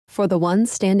For the ones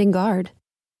standing guard,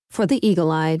 for the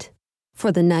eagle-eyed,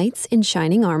 for the knights in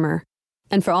shining armor,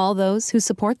 and for all those who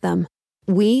support them.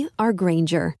 We are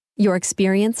Grainger, your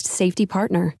experienced safety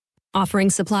partner, offering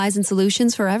supplies and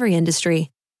solutions for every industry,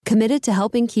 committed to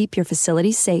helping keep your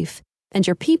facilities safe and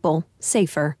your people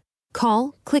safer.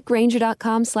 Call,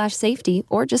 clickgrainger.com/safety,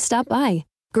 or just stop by.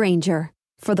 Grainger,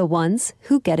 for the ones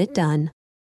who get it done.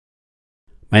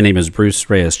 My name is Bruce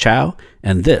Reyes-Chow,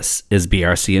 and this is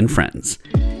BRC and Friends.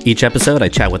 Each episode, I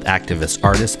chat with activists,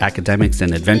 artists, academics,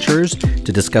 and adventurers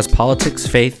to discuss politics,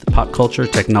 faith, pop culture,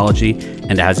 technology,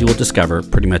 and as you will discover,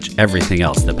 pretty much everything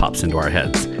else that pops into our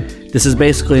heads. This is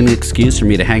basically an excuse for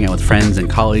me to hang out with friends and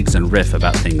colleagues and riff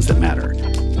about things that matter.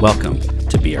 Welcome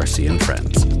to BRC and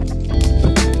Friends.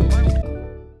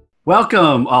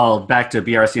 Welcome all back to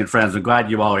BRC and Friends. I'm glad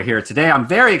you all are here today. I'm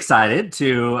very excited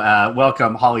to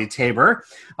welcome Holly Tabor.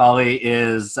 Holly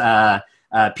is a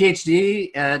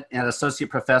PhD and Associate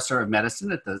Professor of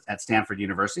Medicine at Stanford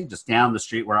University, just down the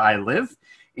street where I live,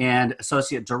 and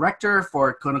Associate Director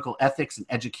for Clinical Ethics and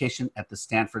Education at the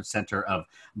Stanford Center of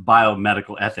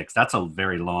Biomedical Ethics. That's a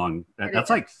very long, that's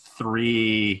like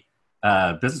 3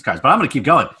 business cards, but I'm going to keep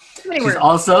going. She's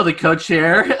also the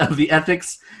co-chair of the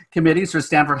ethics committees for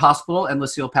Stanford Hospital and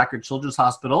Lucile Packard Children's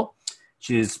Hospital.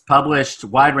 She's published a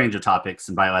wide range of topics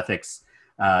in bioethics,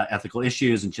 ethical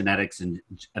issues, and genetics. And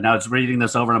I was reading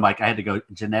this over, and I'm like, I had to go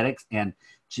genetics and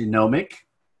genomic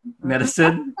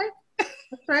medicine.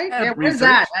 That's right. Yeah, where's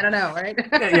that? I don't know, right?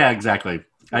 Yeah, exactly.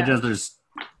 Yeah. There's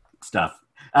stuff.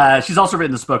 She's also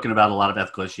written and spoken about a lot of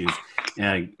ethical issues,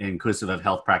 inclusive of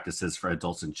health practices for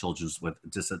adults and children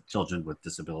with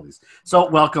disabilities. So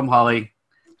welcome, Holly.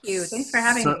 Thank you. Thanks for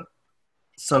having me.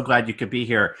 So glad you could be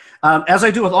here. As I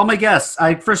do with all my guests,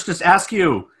 I first just ask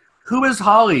you, who is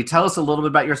Holly? Tell us a little bit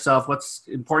about yourself. What's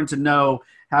important to know?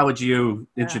 How would you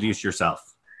introduce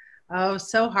yourself? Oh,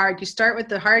 so hard. You start with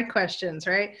the hard questions,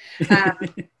 right?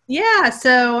 Yeah,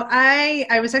 so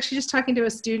I was actually just talking to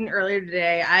a student earlier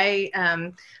today. I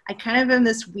kind of am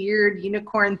this weird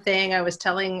unicorn thing. I was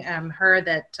telling her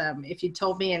that if you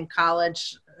told me in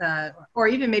college or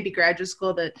even maybe graduate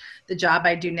school that the job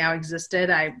I do now existed,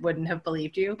 I wouldn't have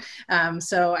believed you.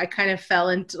 So I kind of fell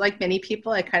into, like many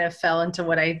people, I kind of fell into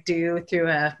what I do through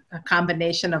a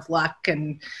combination of luck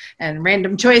and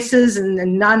random choices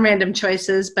and non-random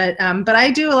choices. But I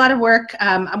do a lot of work.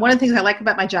 One of the things I like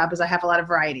about my job is I have a lot of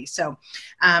variety. So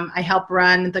I help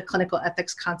run the clinical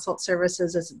ethics consult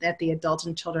services at the Adult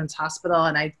and Children's Hospital,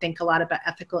 and I think a lot about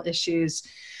ethical issues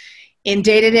in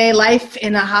day-to-day life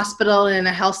in a hospital and in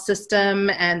a health system.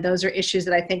 And those are issues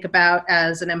that I think about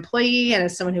as an employee and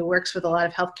as someone who works with a lot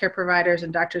of healthcare providers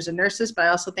and doctors and nurses, but I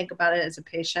also think about it as a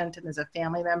patient and as a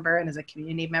family member and as a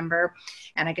community member.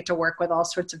 And I get to work with all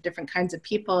sorts of different kinds of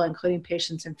people, including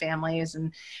patients and families.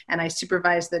 And I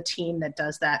supervise the team that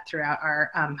does that throughout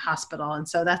our hospital. And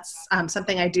so that's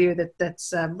something I do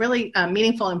that's really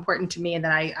meaningful and important to me, and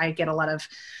that I get a lot of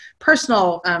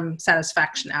personal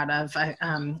satisfaction out of. I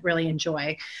really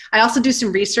enjoy. I also do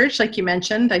some research, like you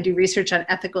mentioned. I do research on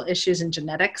ethical issues in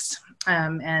genetics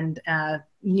and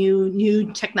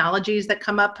new technologies that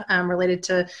come up related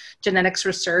to genetics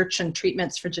research and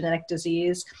treatments for genetic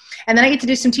disease. And then I get to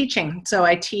do some teaching. So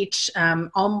I teach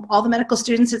all the medical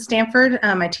students at Stanford.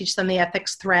 I teach them the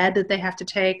ethics thread that they have to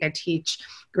take. I teach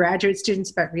graduate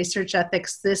students about research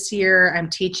ethics. This year, I'm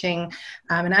teaching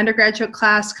an undergraduate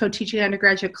class, co-teaching an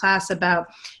undergraduate class about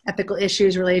ethical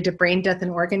issues related to brain death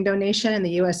and organ donation in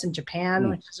the US and Japan,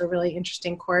 which is a really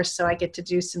interesting course. So I get to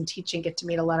do some teaching, get to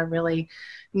meet a lot of really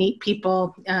neat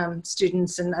people,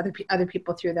 students and other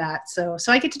people through that. So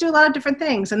I get to do a lot of different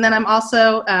things. And then I'm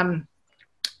also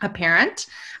a parent.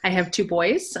 I have 2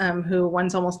 boys who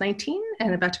one's almost 19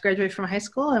 and about to graduate from high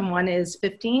school, and one is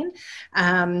 15.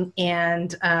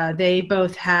 And they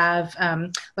both have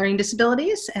learning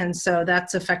disabilities. And so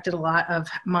that's affected a lot of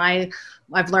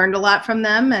I've learned a lot from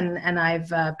them, and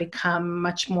I've become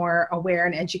much more aware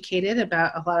and educated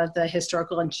about a lot of the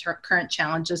historical and current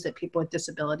challenges that people with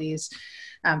disabilities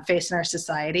face in our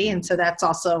society. And so that's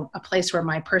also a place where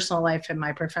my personal life and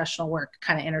my professional work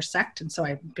kind of intersect. And so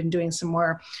I've been doing some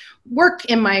more work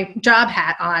in my job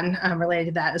hat on related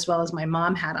to that, as well as my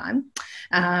mom hat on.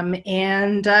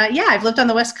 I've lived on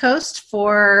the West Coast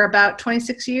for about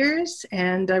 26 years,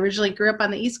 and I originally grew up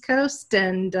on the East Coast,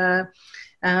 and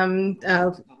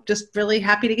just really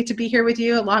happy to get to be here with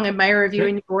you, a long admirer of you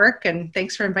and your work, and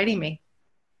thanks for inviting me.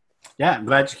 Yeah, I'm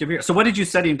glad you came here. So what did you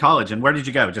study in college, and where did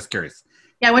you go? Just curious.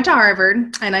 Yeah, I went to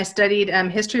Harvard and I studied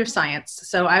history of science.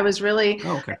 So I was really,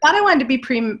 Okay. I thought I wanted to be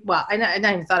I not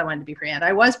even thought I wanted to be pre-med.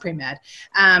 I was pre-med.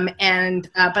 But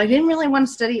I didn't really want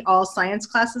to study all science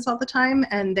classes all the time.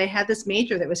 And they had this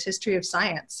major that was history of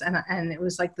science. And it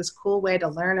was like this cool way to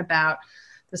learn about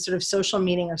the sort of social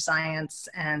meaning of science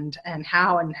and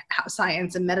how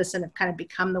science and medicine have kind of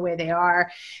become the way they are.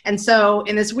 And so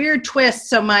in this weird twist,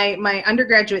 so my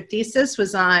undergraduate thesis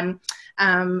was on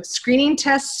screening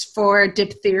tests for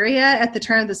diphtheria at the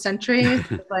turn of the century,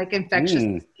 like infectious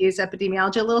disease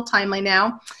epidemiology, a little timely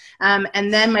now.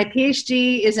 And then my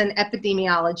PhD is in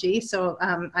epidemiology. So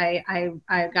I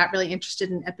got really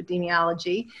interested in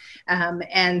epidemiology.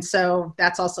 And so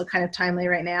that's also kind of timely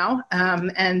right now.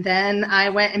 And then I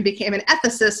went and became an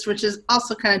ethicist, which is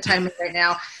also kind of timely right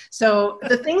now. So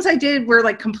the things I did were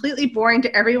like completely boring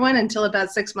to everyone until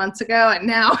about 6 months ago. And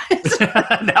now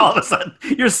now all of a sudden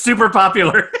you're super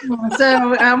popular.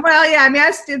 So, well, yeah, I mean,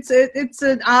 it's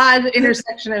an odd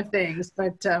intersection of things,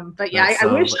 but yeah, I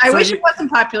wish it wasn't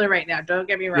popular right now. Don't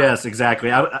get me wrong. Yes,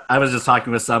 exactly. I was just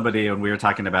talking with somebody and we were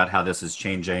talking about how this is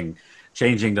changing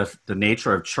the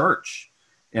nature of church,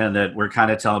 and that we're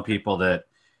kind of telling people that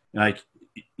like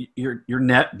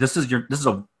this is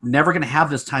never going to have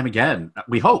this time again.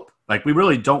 We hope, like, we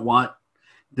really don't want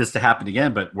this to happen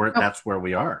again, but that's where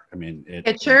we are. I mean,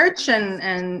 church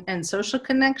and social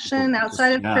connection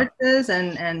outside of churches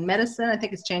and medicine, I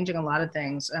think it's changing a lot of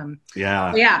things.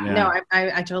 No,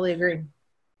 I totally agree.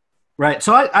 Right.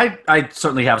 So I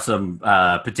certainly have some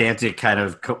pedantic kind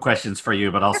of questions for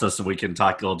you, but also so we can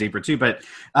talk a little deeper too. But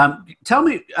tell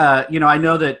me, I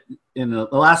know that in the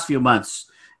last few months,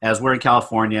 as we're in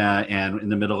California and in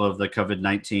the middle of the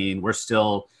COVID-19, we're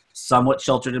still somewhat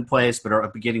sheltered in place, but are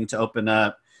beginning to open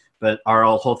up. But our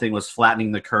whole thing was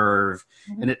flattening the curve.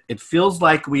 Mm-hmm. And it feels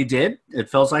like we did. It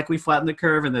feels like we flattened the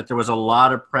curve and that there was a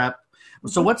lot of prep.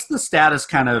 So what's the status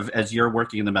kind of as you're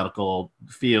working in the medical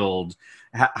field?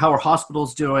 How are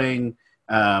hospitals doing?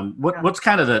 What's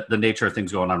kind of the nature of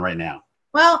things going on right now?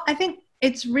 Well, I think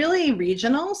it's really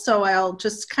regional. So I'll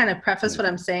just kind of preface what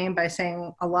I'm saying by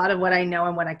saying a lot of what I know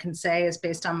and what I can say is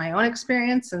based on my own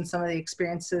experience and some of the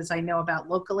experiences I know about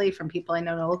locally from people I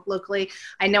know locally.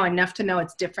 I know enough to know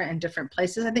it's different in different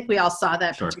places. I think we all saw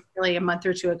that particularly a month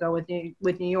or two ago with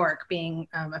New York being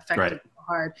affected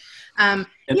hard.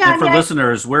 For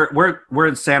listeners, we're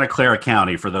in Santa Clara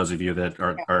County, for those of you that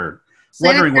are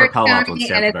wondering where Palo Alto and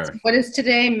Stanford are. What is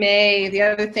today, May? The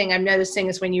other thing I'm noticing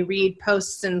is when you read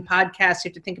posts and podcasts, you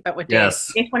have to think about what day.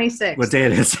 Yes. May 26th. What day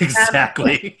it is,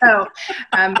 exactly.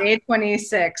 May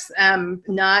 26th,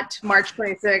 not March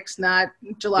 26th, not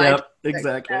July 26th.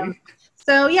 Exactly.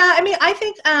 So, yeah, I mean, I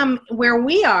think where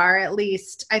we are, at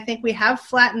least, I think we have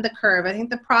flattened the curve. I think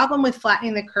the problem with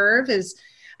flattening the curve is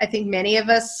I think many of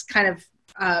us kind of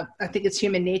I think it's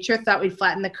human nature, thought we'd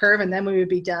flatten the curve and then we would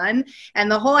be done.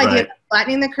 And the whole idea of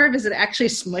flattening the curve is it actually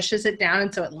smushes it down,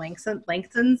 and so it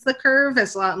lengthens the curve,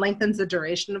 lengthens the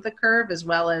duration of the curve, as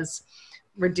well as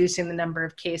reducing the number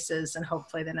of cases and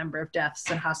hopefully the number of deaths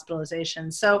and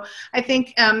hospitalizations. So I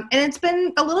think, and it's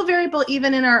been a little variable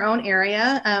even in our own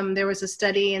area. There was a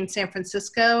study in San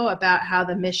Francisco about how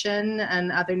the Mission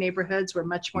and other neighborhoods were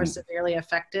much more severely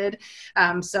affected.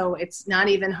 So it's not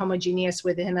even homogeneous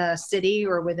within a city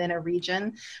or within a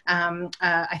region.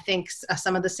 I think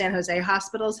some of the San Jose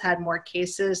hospitals had more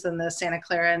cases than the Santa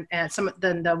Clara and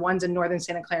than the ones in northern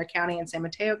Santa Clara County and San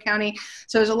Mateo County.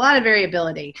 So there's a lot of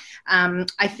variability.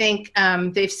 I think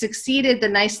they've succeeded. The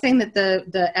nice thing that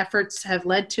the efforts have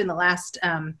led to in the last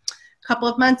couple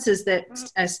of months is that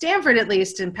Stanford, at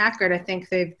least, and Packard, I think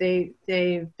they've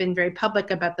been very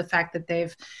public about the fact that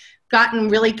they've gotten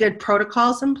really good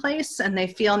protocols in place, and they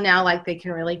feel now like they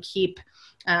can really keep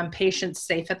patients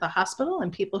safe at the hospital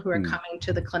and people who are coming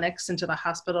to the clinics and to the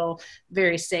hospital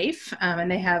very safe.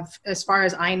 And they have, as far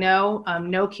as I know,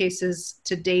 no cases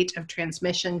to date of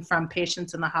transmission from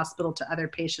patients in the hospital to other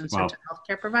patients or to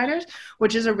healthcare providers,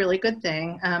 which is a really good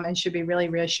thing and should be really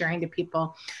reassuring to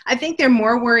people. I think they're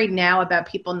more worried now about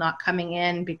people not coming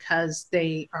in because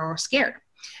they are scared.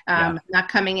 Not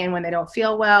coming in when they don't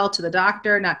feel well to the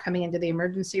doctor, not coming into the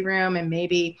emergency room and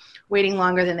maybe waiting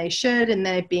longer than they should, and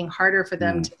then it being harder for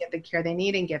them to get the care they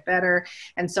need and get better.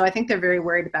 And so I think they're very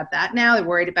worried about that now. They're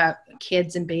worried about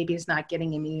kids and babies not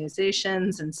getting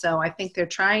immunizations. And so I think they're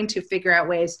trying to figure out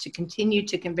ways to continue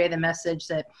to convey the message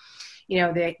that, you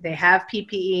know, they have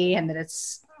PPE and that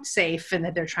it's safe and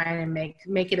that they're trying to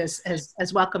make it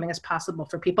as welcoming as possible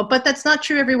for people. But that's not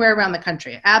true everywhere around the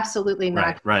country. Absolutely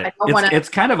not. Right. It's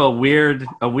kind of a weird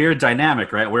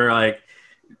dynamic, right? Where like,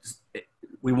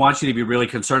 we want you to be really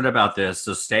concerned about this,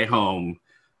 so stay home.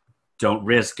 don't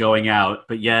risk going out.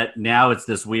 But yet now it's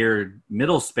this weird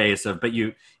middle space of,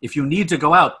 if you need to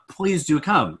go out, please do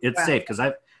come. It's safe. Because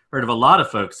I've heard of a lot of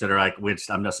folks that are like,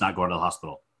 I'm just not going to the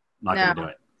hospital. I'm not going to do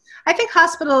it.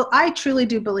 I truly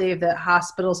do believe that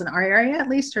hospitals in our area, at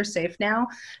least, are safe now.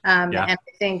 And I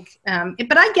think,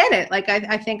 but I get it. Like,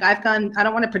 I think I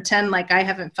don't want to pretend like I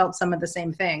haven't felt some of the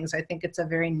same things. I think it's a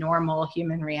very normal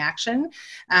human reaction.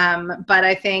 But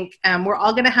I think we're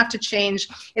all going to have to change.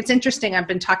 It's interesting. I've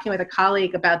been talking with a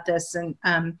colleague about this, and,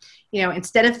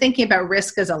 instead of thinking about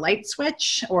risk as a light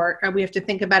switch, or we have to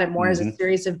think about it more as a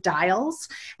series of dials,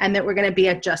 and that we're going to be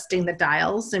adjusting the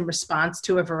dials in response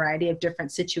to a variety of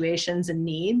different situations and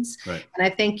needs. Right. And I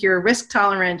think your risk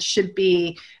tolerance should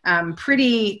be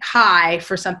pretty high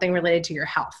for something related to your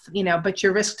health, but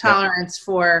your risk tolerance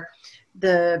for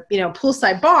the,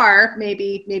 poolside bar,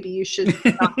 maybe you should,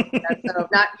 so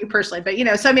not you personally, but,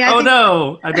 so I mean,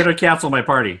 I better cancel my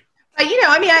party. But,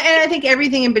 I think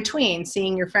everything in between,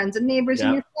 seeing your friends and neighbors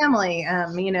and your family,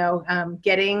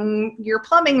 getting your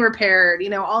plumbing repaired,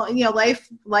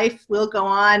 life will go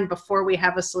on before we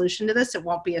have a solution to this. It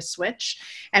won't be a switch,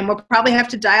 and we'll probably have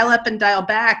to dial up and dial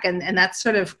back. And that's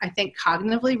sort of, I think,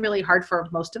 cognitively really hard for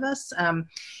most of us.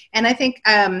 And I think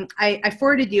I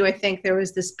forwarded you, I think there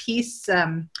was this piece,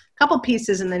 couple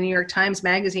pieces in the New York Times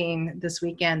Magazine this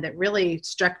weekend that really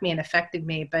struck me and affected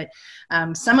me. But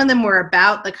some of them were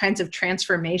about the kinds of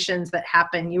transformations that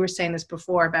happen. You were saying this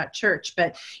before about church,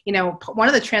 but one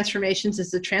of the transformations is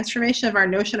the transformation of our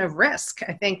notion of risk.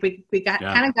 I think we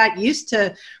kind of got used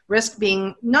to risk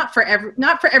being not for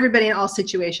everybody in all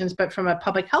situations, but from a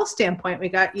public health standpoint, we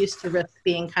got used to risk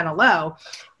being kind of low.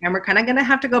 And we're kind of going to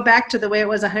have to go back to the way it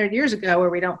was 100 years ago,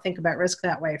 where we don't think about risk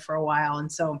that way for a while.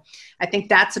 And so I think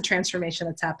that's a transformation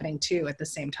that's happening too, at the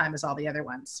same time as all the other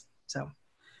ones. So.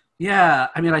 Yeah.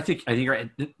 I mean, I think you're right.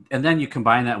 And then you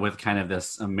combine that with kind of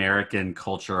this American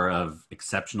culture of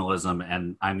exceptionalism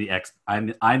and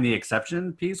I'm the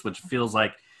exception piece, which feels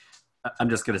like,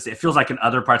 I'm just going to say, it feels like in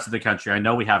other parts of the country, I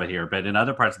know we have it here, but in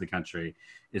other parts of the country,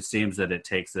 it seems that it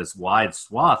takes this wide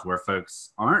swath where folks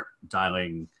aren't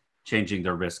changing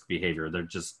their risk behavior. They're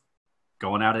just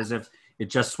going out as if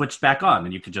it just switched back on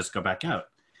and you could just go back out.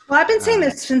 Well, I've been saying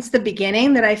this since the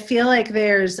beginning, that I feel like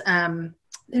there's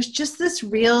just this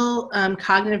real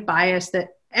cognitive bias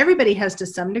that everybody has to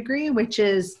some degree, which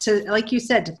is to, like you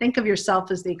said, to think of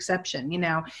yourself as the exception.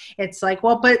 It's like,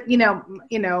 well, but I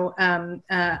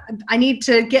need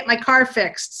to get my car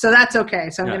fixed, so that's okay.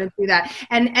 So I'm going to do that.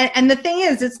 And the thing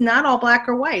is, it's not all black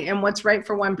or white, and what's right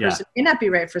for one person may not be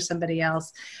right for somebody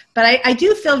else. But I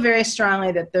do feel very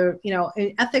strongly that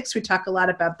in ethics, we talk a lot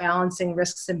about balancing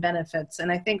risks and benefits.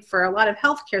 And I think for a lot of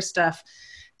healthcare stuff,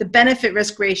 the benefit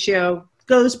risk ratio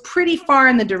goes pretty far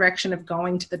in the direction of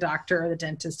going to the doctor or the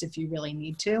dentist if you really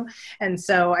need to. And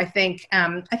so I think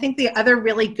the other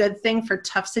really good thing for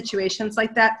tough situations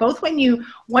like that, both when you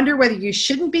wonder whether you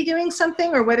shouldn't be doing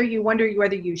something or whether you wonder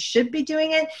whether you should be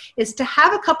doing it, is to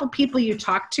have a couple people you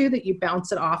talk to that you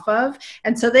bounce it off of.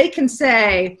 And so they can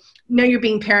say, no, you're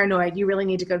being paranoid. You really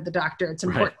need to go to the doctor. It's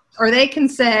important. Right. Or they can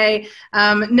say,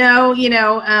 no,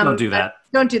 don't do that.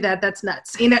 Don't do that. That's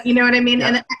nuts. You know what I mean?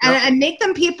 Yeah. And make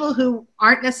them people who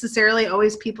aren't necessarily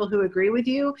always people who agree with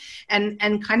you.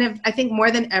 And kind of, I think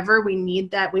more than ever, we need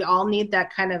that. We all need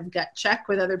that kind of gut check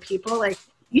with other people. Like,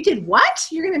 you did what?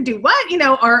 You're going to do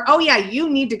what? Or, oh yeah, you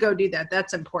need to go do that.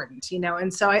 That's important,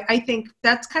 And so I think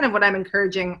that's kind of what I'm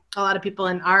encouraging a lot of people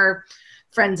in our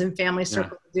friends and family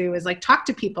circle to do, is like, talk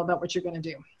to people about what you're going to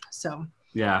do. So.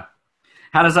 Yeah.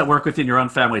 How does that work within your own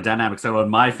family dynamics? So in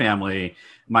my family,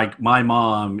 my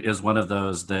mom is one of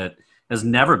those that has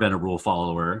never been a rule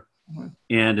follower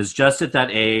and is just at that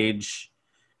age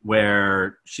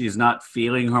where she's not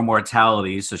feeling her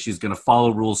mortality. So she's going to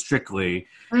follow rules strictly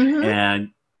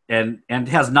and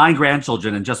has 9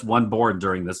 grandchildren and just one born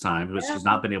during this time, which she's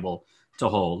not been able to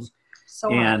hold.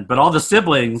 But all the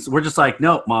siblings, we're just like,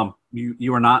 no, Mom,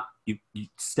 you are not. You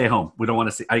stay home. We don't want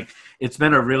to see. It's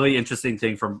been a really interesting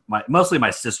thing for mostly my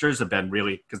sisters have been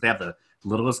really, because they have the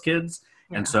littlest kids.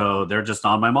 Yeah. And so they're just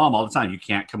on my mom all the time. You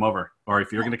can't come over. Or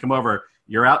if you're going to come over,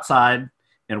 you're outside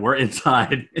and we're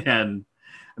inside. And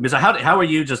I mean, so how are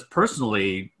you just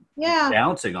personally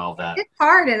balancing all that? It's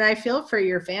hard. And I feel for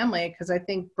your family, because I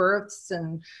think births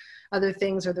and other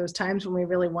things are those times when we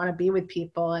really want to be with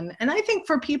people. And I think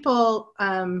for people,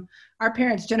 our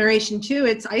parents' generation too,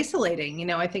 it's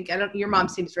isolating. I think, your mom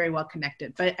seems very well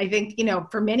connected, but I think,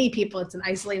 for many people, it's an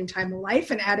isolating time of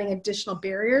life, and adding additional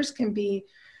barriers can be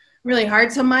really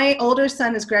hard. So my older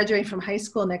son is graduating from high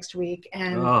school next week.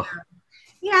 And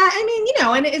Yeah, I mean,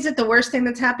 and is it the worst thing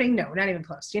that's happening? No, not even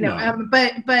close. No.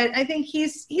 But I think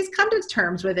he's come to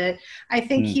terms with it. I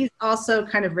think Mm. he's also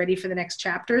kind of ready for the next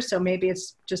chapter. So maybe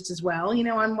it's just as well.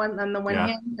 On the one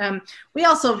Yeah. hand,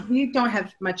 we don't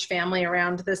have much family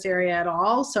around this area at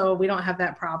all, so we don't have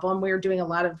that problem. We're doing a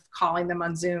lot of calling them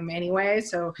on Zoom anyway.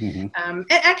 So, Mm-hmm. and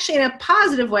actually, in a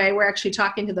positive way, we're actually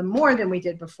talking to them more than we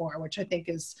did before, which I think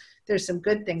there's some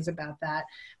good things about that.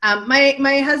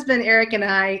 My husband Eric and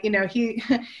I,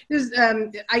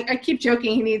 I keep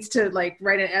joking he needs to like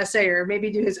write an essay or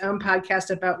maybe do his own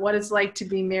podcast about what it's like to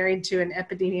be married to an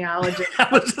epidemiologist. I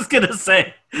was just gonna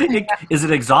say, is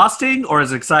it exhausting or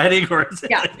is it exciting or is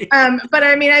it? Yeah. But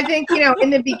I mean, I think in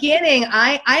the beginning,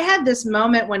 I had this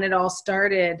moment when it all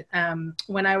started.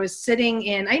 When I was sitting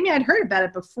in, I mean, I'd heard about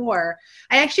it before.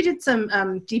 I actually did some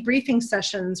debriefing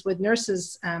sessions with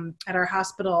nurses at our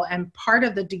hospital, and part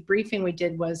of the debriefing we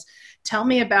did was tell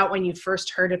me about when you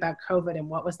first heard about COVID and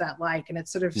what was that like, and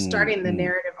it's sort of starting the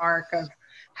narrative arc of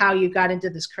how you got into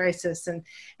this crisis.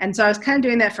 And so I was kind of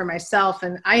doing that for myself,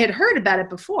 and I had heard about it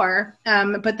before,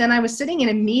 but then I was sitting in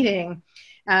a meeting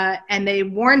and they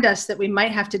warned us that we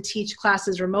might have to teach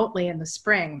classes remotely in the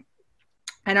spring.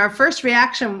 And my first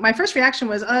reaction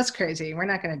was, oh, that's crazy. We're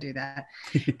not going to do that.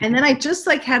 And then I just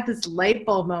like had this light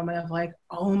bulb moment of like,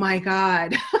 oh my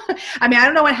God. I mean, I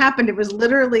don't know what happened. It was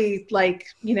literally like,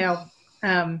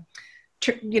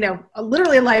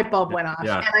 literally a light bulb went off.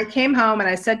 Yeah. And I came home and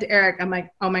I said to Eric, I'm like,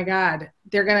 oh my God,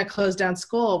 they're going to close down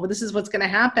school. Well, this is what's going to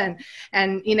happen.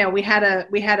 And, we had a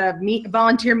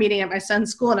volunteer meeting at my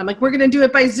son's school, and I'm like, we're going to do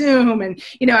it by Zoom. And,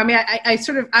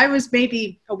 I was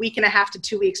maybe a week and a half to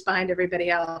 2 weeks behind everybody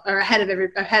else, or ahead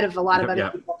of a lot of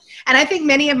other people. And I think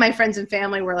many of my friends and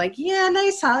family were like, yeah,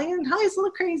 nice, Holly. And Holly's a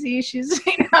little crazy. She's,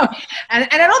 and I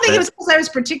don't think it was because I was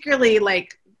particularly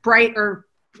like bright or,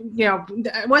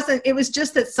 it was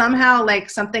just that somehow like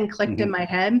something clicked in my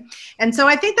head. And so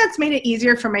I think that's made it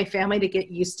easier for my family to get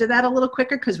used to that a little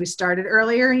quicker because we started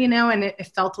earlier, and it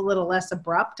felt a little less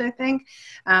abrupt, I think.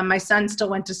 My son still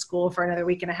went to school for another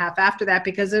week and a half after that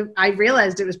because I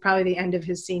realized it was probably the end of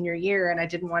his senior year and I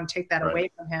didn't want to take that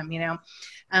away from him,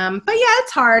 But yeah,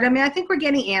 it's hard. I mean, I think we're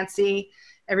getting antsy.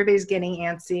 Everybody's getting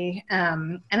antsy.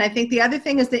 And I think the other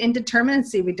thing is the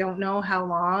indeterminacy. We don't know how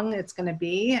long it's going to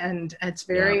be. And it's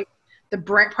the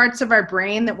parts of our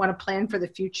brain that want to plan for the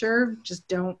future just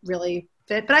don't really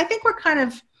fit. But I think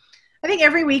I think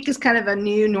every week is kind of a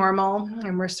new normal.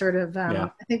 And we're sort of,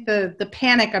 I think the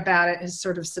panic about it has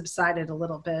sort of subsided a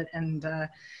little bit. And,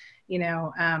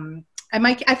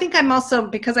 I think I'm also,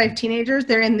 because I have teenagers,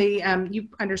 they're in the, you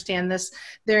understand this,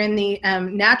 they're in the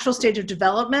natural stage of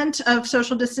development of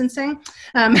social distancing.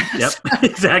 Yep,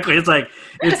 exactly.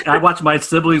 I watch my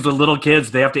siblings with little kids.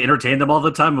 They have to entertain them all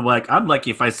the time. I'm like, I'm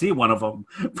lucky if I see one of them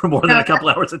for more than a couple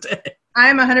hours a day.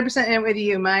 I'm 100% in with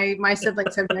you. My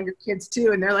siblings have younger kids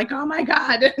too, and they're like, "Oh my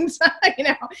God!" And so,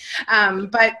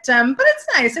 but it's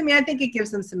nice. I mean, I think it gives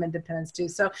them some independence too.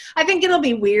 So I think it'll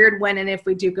be weird when and if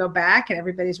we do go back, and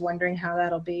everybody's wondering how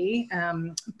that'll be.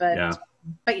 But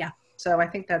yeah. So I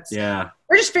think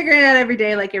we're just figuring it out every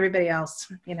day, like everybody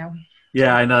else.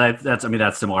 Yeah, I know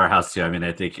that's similar house too. I mean,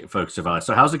 I think folks are like,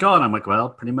 so how's it going? I'm like, well,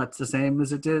 pretty much the same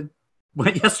as it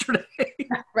went yesterday.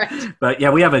 Right. But yeah,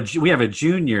 we have a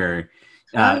junior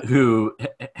who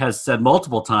has said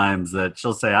multiple times that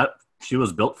she'll say she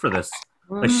was built for this.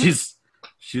 Like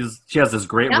she has this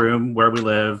great room where we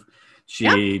live.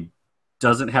 She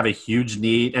doesn't have a huge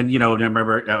need, and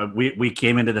remember we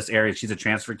came into this area. She's a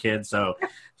transfer kid, so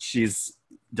she's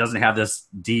doesn't have this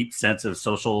deep sense of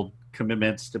social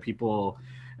commitments to people.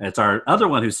 It's our other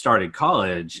one who started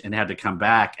college and had to come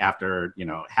back after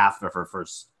half of her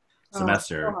first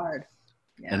semester. So hard.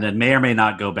 Yeah. And then may or may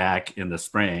not go back in the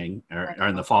spring or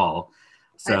in the fall.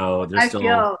 So I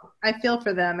feel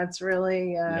for them. It's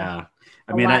really I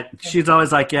mean, she's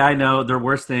always like, yeah, I know there are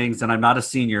worse things, and I'm not a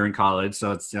senior in college,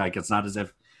 so it's like it's not as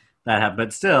if that happened.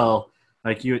 But still,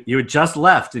 like you had just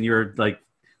left, and you're like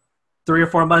 3 or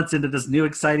 4 months into this new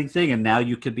exciting thing, and now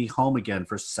you could be home again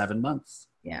for 7 months.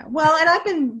 Yeah, well, and I've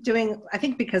been doing, I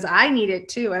think because I need it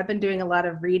too. I've been doing a lot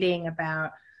of reading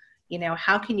about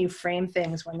how can you frame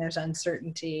things when there's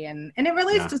uncertainty? And it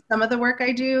relates to some of the work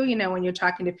I do, when you're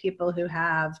talking to people who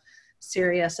have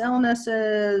serious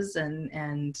illnesses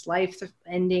and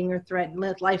life-ending or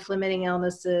life-limiting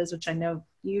illnesses, which I know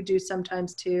you do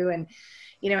sometimes too. And,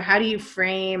 how do you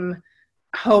frame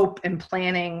hope and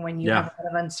planning when you have a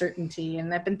lot of uncertainty?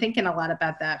 And I've been thinking a lot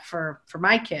about that for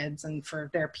my kids and for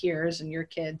their peers and your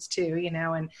kids too,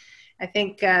 and I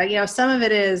think, some of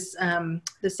it is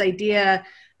this idea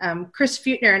Chris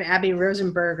Feutner and Abby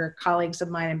Rosenberg are colleagues of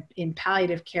mine in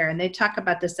palliative care, and they talk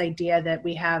about this idea that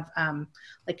we have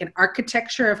like an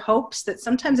architecture of hopes, that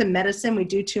sometimes in medicine we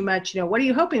do too much, what are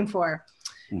you hoping for?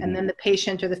 Mm-hmm. And then the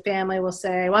patient or the family will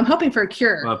say, well, I'm hoping for a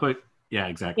cure. Well, yeah,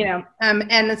 exactly.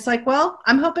 And it's like, well,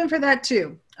 I'm hoping for that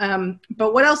too.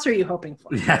 But what else are you hoping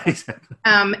for? Yeah, exactly.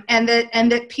 And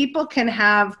that people can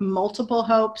have multiple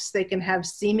hopes. They can have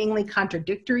seemingly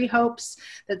contradictory hopes,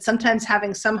 that sometimes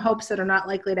having some hopes that are not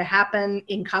likely to happen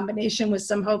in combination with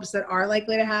some hopes that are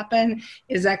likely to happen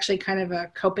is actually kind of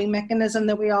a coping mechanism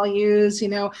that we all use,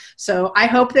 So I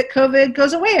hope that COVID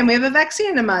goes away and we have a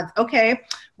vaccine in a month. Okay.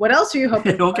 What else are you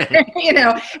hoping for? Okay.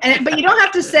 But you don't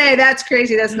have to say that's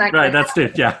crazy. That's not right. That's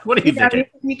it. Yeah. What are you thinking?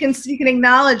 You can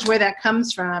acknowledge where that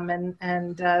comes from,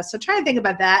 and so try and think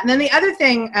about that. And then the other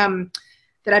thing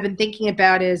that I've been thinking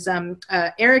about is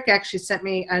Eric actually sent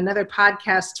me another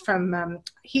podcast from.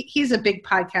 He's a big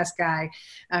podcast guy.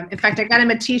 In fact, I got him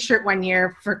a T-shirt one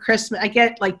year for Christmas. I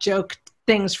get like joke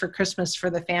things for Christmas for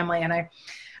the family, and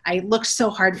I looked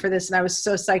so hard for this, and I was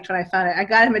so psyched when I found it. I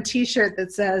got him a T-shirt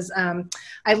that says,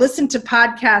 I listen to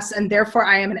podcasts and therefore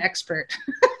I am an expert.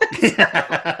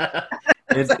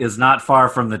 It is not far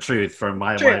from the truth from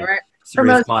my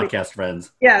serious podcast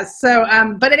friends. Yes. So,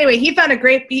 but anyway, he found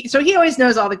so he always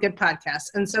knows all the good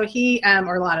podcasts. And so he,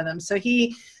 or a lot of them. So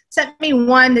he sent me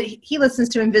one that he listens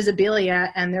to,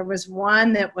 Invisibilia. And there was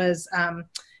one that was,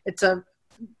 it's a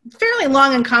fairly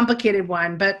long and complicated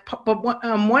one, but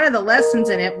one of the lessons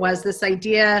in it was this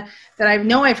idea that I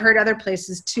know I've heard other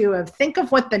places too, of think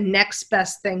of what the next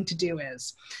best thing to do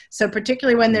is. So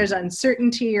particularly when there's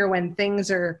uncertainty or when things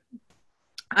are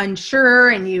unsure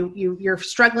and you're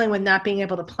struggling with not being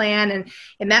able to plan. And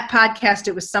in that podcast,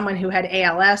 it was someone who had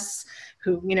ALS,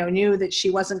 who knew that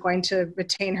she wasn't going to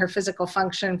retain her physical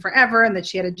function forever and that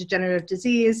she had a degenerative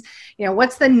disease.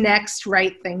 What's the next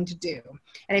right thing to do?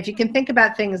 And if you can think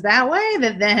about things that way,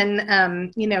 that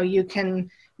then you can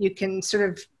sort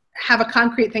of have a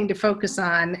concrete thing to focus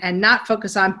on and not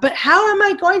focus on, but how am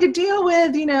I going to deal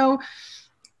with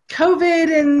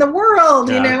COVID in the world?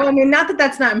 Yeah. Not that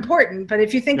that's not important, but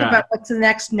if you think about what's the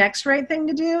next right thing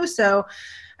to do. So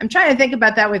I'm trying to think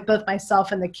about that with both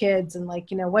myself and the kids, and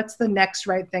what's the next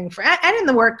right thing and in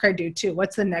the work I do too,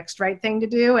 what's the next right thing to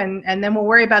do? And then we'll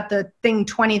worry about the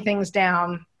 20 things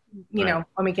down, when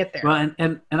we get there. Well,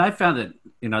 and I found that,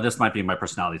 this might be my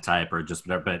personality type or just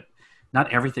whatever, but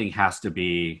not everything has to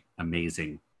be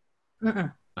amazing.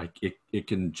 Mm-mm. Like it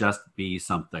can just be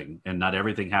something, and not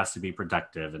everything has to be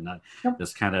productive, and not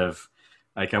this kind of,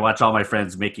 like, I watch all my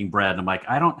friends making bread and I'm like,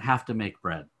 I don't have to make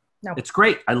bread. No. It's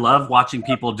great. I love watching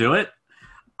people do it.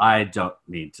 I don't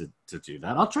need to do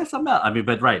that. I'll try something else.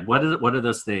 but right. What are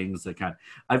those things that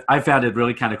I found it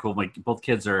really kind of cool. Like, both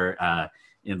kids are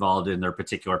involved in their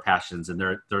particular passions, and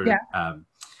they're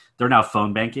now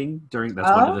phone banking that's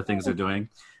one of the things they're doing.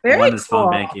 Very cool.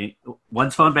 Phone banking.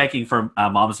 One's phone banking for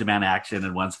Moms Demand Action,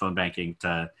 and one's phone banking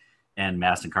to end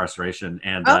mass incarceration.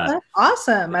 And that's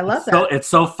awesome. I love that. So it's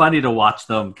so funny to watch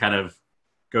them kind of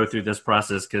go through this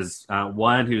process, because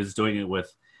one who's doing it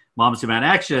with Moms Demand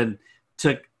Action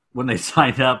when they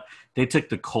signed up, they took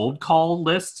the cold call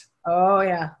list. Oh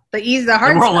yeah, the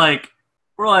hard. And we're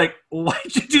like,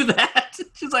 why'd you do that?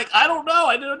 She's like, I don't know.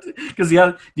 I don't, because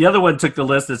the other one took the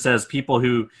list that says people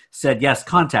who said yes,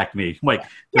 contact me. Like,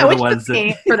 they're the ones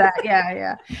that for that.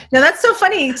 Yeah. No, that's so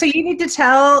funny. So you need to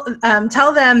tell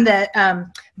them that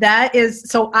that is.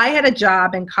 So I had a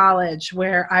job in college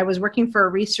where I was working for a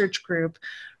research group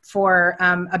for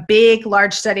a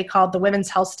large study called the Women's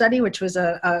Health Study, which was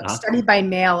a study by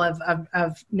mail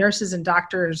of nurses and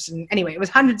doctors. And anyway, it was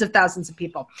hundreds of thousands of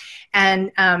people.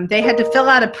 And they had to fill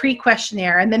out a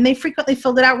pre-questionnaire, and then they frequently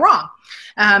filled it out wrong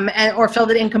or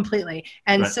filled it incompletely.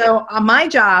 And so my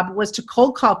job was to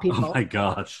cold call people. Oh my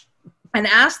gosh. And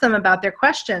ask them about their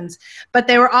questions. But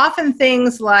they were often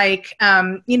things like,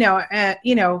 I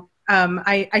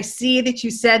see that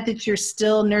you said that you're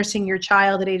still nursing your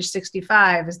child at age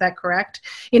 65. Is that correct?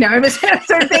 It was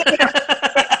sort of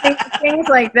things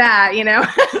like that,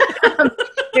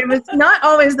 It was not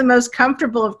always the most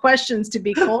comfortable of questions to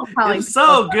be cold calling. It's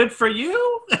so good for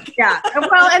you. Yeah.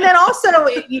 Well, and then also,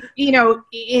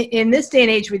 in this day and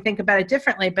age, we think about it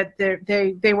differently, but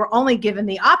they were only given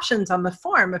the options on the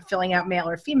form of filling out male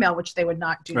or female, which they would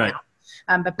not do now.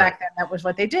 But back then, that was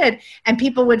what they did. And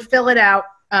people would fill it out.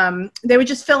 They would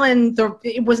just fill in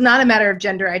it was not a matter of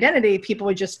gender identity. People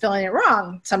would just fill in it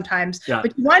wrong sometimes,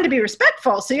 but you wanted to be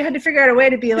respectful. So you had to figure out a way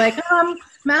to be like, I'm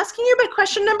asking you about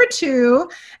question number 2.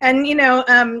 And,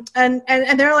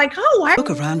 and they're like, oh, why? Look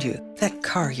around you, that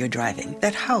car you're driving,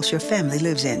 that house your family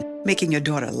lives in. Making your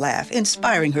daughter laugh,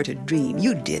 inspiring her to dream.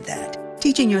 You did that.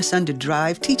 Teaching your son to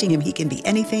drive, teaching him he can be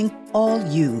anything, all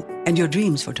you. And your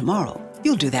dreams for tomorrow,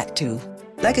 you'll do that too.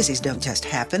 Legacies don't just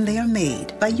happen, they are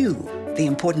made by you. The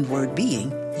important word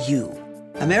being you.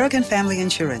 American Family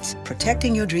Insurance,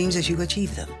 protecting your dreams as you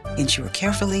achieve them. Insure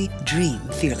carefully, dream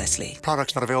fearlessly.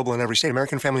 Products not available in every state.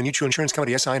 American Family Mutual Insurance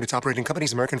Company, SI, and its operating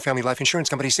companies, American Family Life Insurance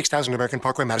Company, 6000 American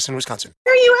Parkway, Madison, Wisconsin.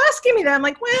 Why are you asking me that? I'm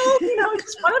like, well, I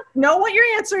just want to know what your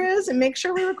answer is and make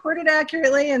sure we record it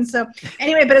accurately. And so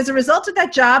anyway, but as a result of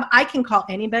that job, I can call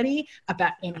anybody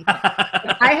about anything.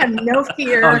 I have no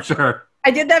fear. Oh, sure. I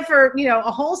did that for,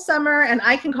 a whole summer, and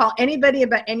I can call anybody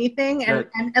about anything.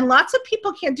 And lots of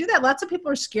people can't do that. Lots of people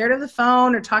are scared of the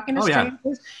phone or talking to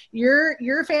strangers. Yeah.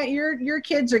 Your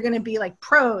kids are going to be like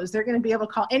pros. They're going to be able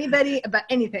to call anybody about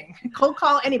anything. Cold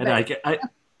call anybody. I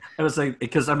was like,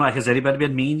 because I'm like, has anybody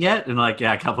been mean yet? And like,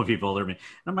 yeah, a couple of people are mean.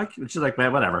 And I'm like, she's like,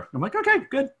 man, whatever. I'm like, okay,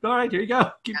 good. All right, here you go.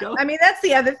 Keep going. I mean, that's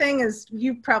the other thing is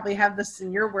you probably have this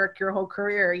in your work, your whole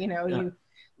career, you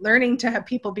learning to have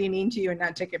people be mean to you and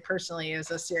not take it personally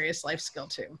is a serious life skill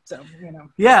too. So,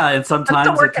 Yeah. And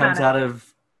sometimes it comes out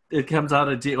of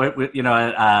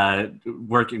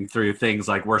working through things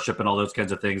like worship and all those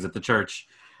kinds of things at the church.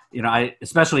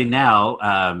 Especially now,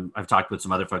 I've talked with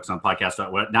some other folks on podcasts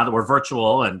about now that we're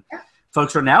virtual and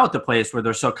folks are now at the place where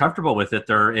they're so comfortable with it,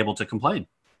 they're able to complain.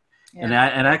 Yeah. And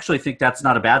I actually think that's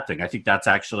not a bad thing. I think that's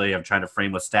actually, I'm trying to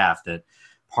frame with staff that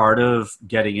part of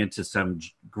getting into some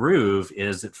groove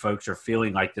is that folks are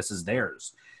feeling like this is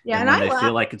theirs. Yeah. And when they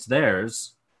feel like it's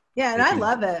theirs. Yeah. And I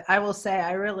love it. I will say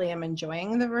I really am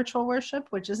enjoying the virtual worship,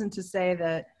 which isn't to say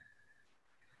that,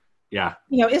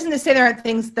 isn't to say there aren't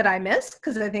things that I miss,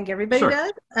 because I think everybody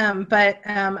does. But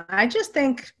I just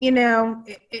think,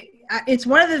 it's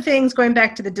one of the things, going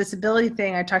back to the disability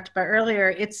thing I talked about earlier,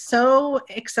 it's so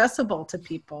accessible to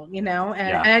people, and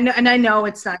I know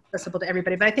it's not accessible to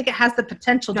everybody, but I think it has the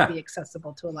potential to be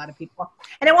accessible to a lot of people.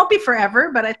 And it won't be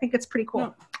forever, but I think it's pretty cool.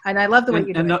 Yeah. And I love the way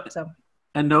you do it. So.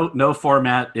 And no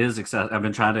format is accessible. I've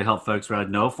been trying to help folks realize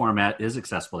no format is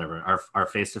accessible to everyone. Our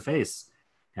face-to-face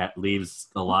leaves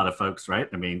a lot of folks, right?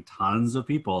 I mean, tons of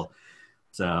people.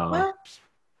 So,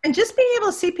 and just being able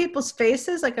to see people's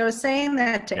faces, like I was saying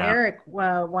that to Eric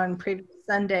one previous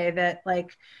Sunday, that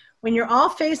like when you're all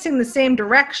facing the same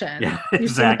direction, you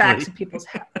see the backs of people's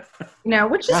heads,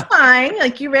 which is fine.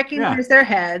 Like you recognize their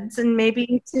heads, and maybe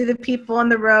you see the people on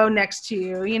the row next to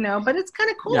you, but it's kind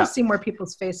of cool to see more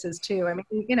people's faces too. I mean,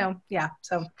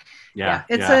 So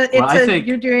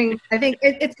you're doing. I think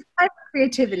it's a type of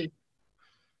creativity.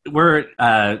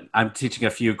 I'm teaching a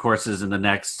few courses in the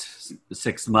next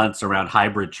 6 months around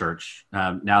hybrid church.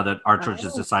 Now that our church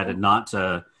has decided not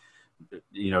to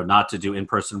do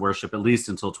in-person worship, at least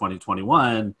until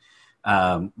 2021.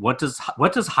 What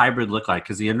does hybrid look like?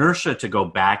 Because the inertia to go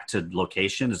back to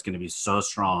location is going to be so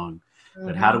strong. Mm-hmm.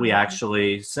 But how do we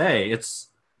actually say it's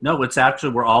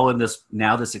actually, we're all in this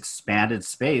expanded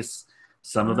space.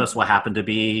 Some of us will happen to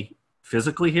be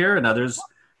physically here and others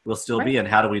will still be. And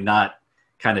how do we not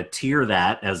kind of tier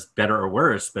that as better or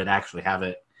worse, but actually have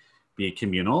it be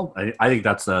communal? I think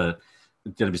that's going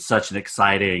to be such an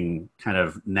exciting kind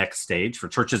of next stage for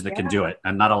churches that can do it.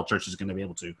 And not all churches are going to be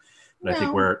able to, but I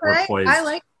think we're poised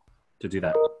to do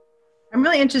that. I'm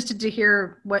really interested to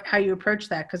hear how you approach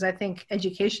that, because I think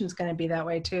education is going to be that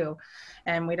way too.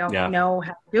 And we don't know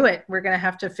how to do it. We're going to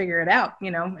have to figure it out,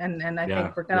 and I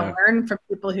think we're going to learn from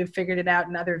people who figured it out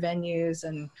in other venues.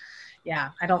 And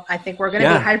I think we're going to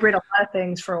be hybrid a lot of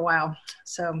things for a while.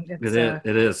 So it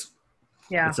is.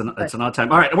 Yeah. It's an odd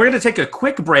time. All right. We're going to take a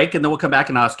quick break and then we'll come back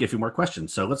and ask you a few more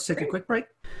questions. So let's take a quick break.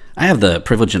 I have the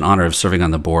privilege and honor of serving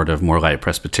on the board of More Light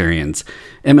Presbyterians.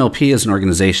 MLP is an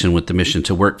organization with the mission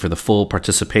to work for the full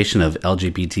participation of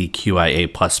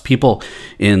LGBTQIA plus people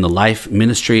in the life,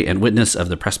 ministry, and witness of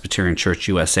the Presbyterian Church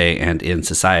USA and in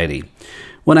society.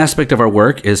 One aspect of our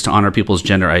work is to honor people's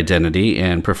gender identity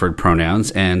and preferred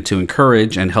pronouns and to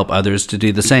encourage and help others to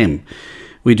do the same.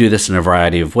 We do this in a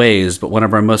variety of ways, but one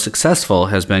of our most successful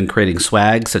has been creating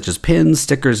swag such as pins,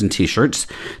 stickers, and t-shirts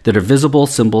that are visible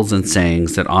symbols and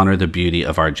sayings that honor the beauty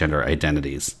of our gender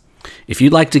identities. If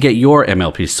you'd like to get your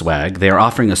MLP swag, they are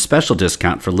offering a special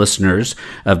discount for listeners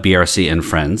of BRC and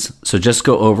Friends, so just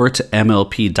go over to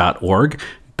mlp.org/shop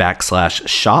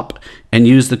and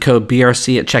use the code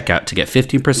BRC at checkout to get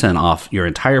 15% off your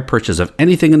entire purchase of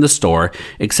anything in the store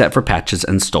except for patches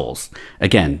and stoles.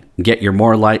 Again, get your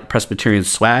More Light Presbyterian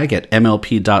swag at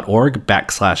mlp.org/shop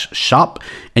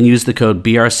and use the code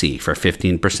BRC for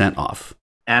 15% off.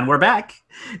 And we're back.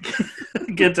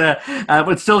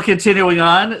 But still continuing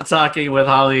on talking with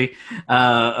Holly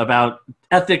about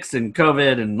ethics and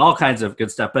COVID and all kinds of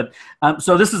good stuff. But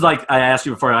so this is like I asked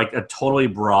you before, like a totally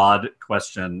broad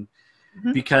question,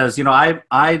 because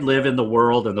I live in the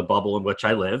world and the bubble in which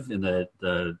I live, in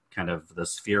the kind of the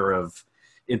sphere of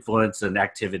influence and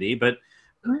activity. But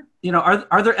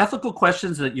are there ethical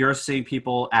questions that you're seeing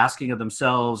people asking of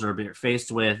themselves or being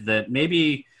faced with that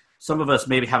maybe some of us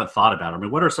maybe haven't thought about? I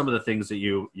mean, what are some of the things that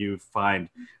you find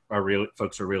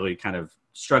folks are really kind of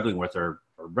struggling with or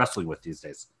wrestling with these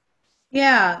days?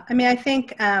 Yeah, I mean, I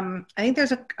think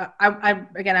there's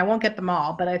again, I won't get them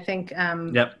all, but I think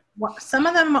some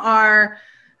of them are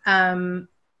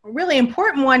really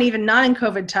important. One, even not in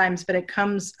COVID times, but it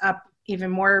comes up even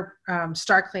more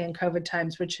starkly in COVID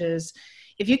times, which is,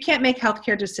 if you can't make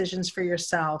healthcare decisions for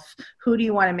yourself, who do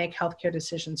you want to make healthcare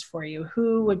decisions for you?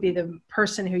 Who would be the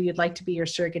person who you'd like to be your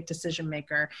surrogate decision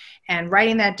maker? And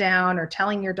writing that down or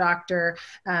telling your doctor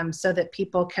so that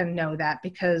people can know that,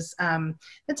 because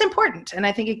it's important. And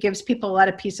I think it gives people a lot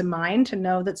of peace of mind to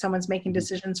know that someone's making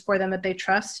decisions for them that they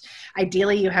trust.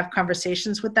 Ideally, you have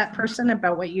conversations with that person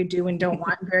about what you do and don't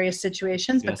want in various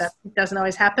situations, but that doesn't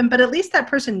always happen. But at least that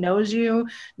person knows you,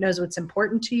 knows what's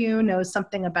important to you, knows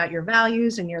something about your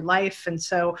values in your life. And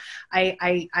so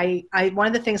I one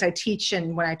of the things I teach,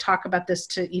 and when I talk about this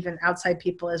to even outside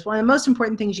people, is one of the most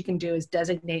important things you can do is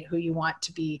designate who you want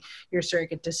to be your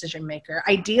surrogate decision maker.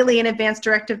 Ideally an advanced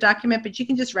directive document, but you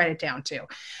can just write it down too.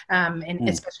 And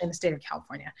especially in the state of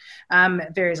California.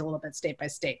 It varies a little bit state by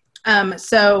state.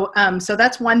 So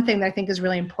that's one thing that I think is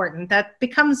really important. That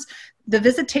becomes, the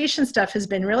visitation stuff has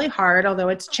been really hard, although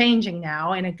it's changing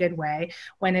now in a good way.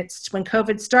 When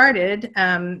COVID started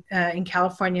in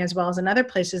California, as well as in other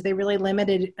places, they really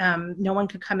limited, no one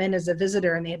could come in as a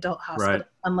visitor in the adult hospital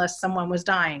unless someone was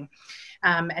dying.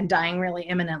 And dying really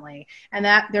imminently. And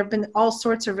that there have been all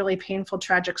sorts of really painful,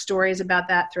 tragic stories about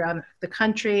that throughout the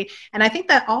country. And I think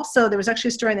that also, there was actually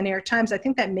a story in the New York Times, I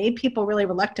think that made people really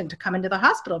reluctant to come into the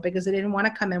hospital because they didn't want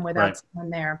to come in without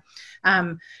someone there.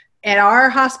 At our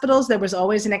hospitals, there was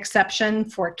always an exception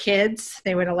for kids.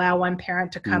 They would allow one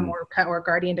parent to come or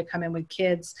guardian to come in with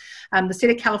kids. The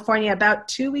state of California, about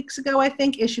 2 weeks ago, I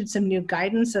think, issued some new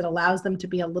guidance that allows them to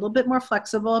be a little bit more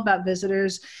flexible about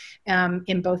visitors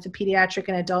in both the pediatric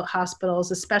and adult hospitals.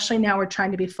 Especially now, we're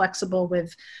trying to be flexible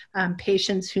with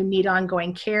patients who need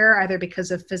ongoing care, either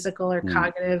because of physical or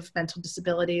cognitive mental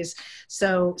disabilities.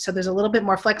 So there's a little bit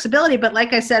more flexibility. But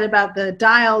like I said about the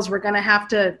dials, we're going to have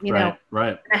to,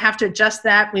 have to adjust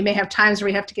that. We may have times where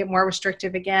we have to get more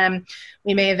restrictive again.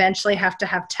 We may eventually have to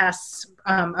have tests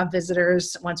of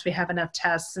visitors once we have enough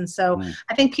tests. And so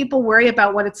I think people worry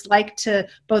about what it's like to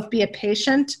both be a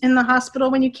patient in the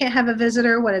hospital when you can't have a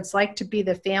visitor, what it's like to be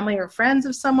the family or friends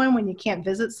of someone when you can't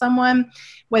visit someone,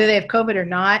 whether they have COVID or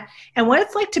not, and what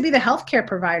it's like to be the healthcare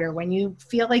provider when you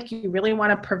feel like you really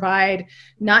want to provide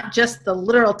not just the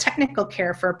literal technical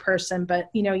care for a person,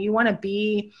 but you want to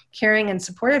be caring and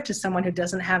supportive to someone who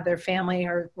doesn't have their family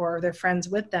or their friends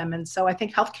with them. And so I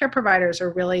think healthcare providers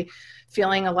are really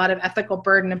feeling a lot of ethical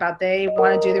burden about, they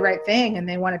want to do the right thing and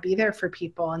they want to be there for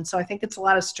people. And so I think it's a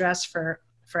lot of stress for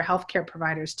healthcare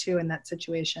providers too in that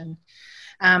situation.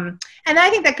 And I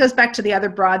think that goes back to the other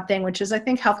broad thing, which is I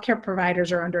think healthcare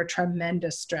providers are under a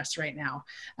tremendous stress right now,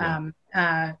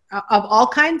 of all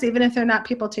kinds, even if they're not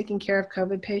people taking care of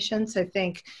COVID patients. I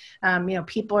think,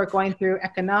 people are going through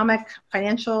economic,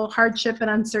 financial hardship and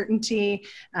uncertainty.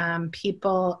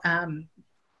 People,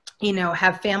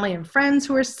 have family and friends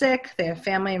who are sick. They have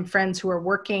family and friends who are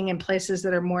working in places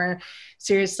that are more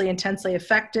seriously, intensely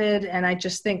affected. And I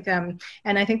just think, and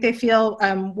I think they feel,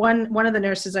 one of the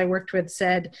nurses I worked with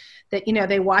said that,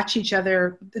 they watch each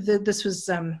other. This was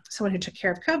someone who took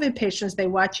care of COVID patients. They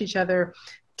watch each other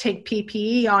take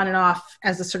PPE on and off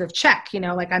as a sort of check,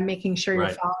 like I'm making sure you're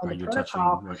following the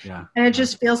protocol. And it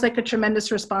just feels like a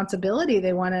tremendous responsibility.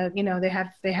 They want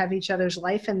to, they have each other's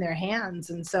life in their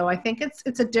hands. And so I think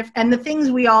it's a different, and the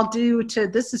things we all do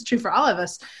this is true for all of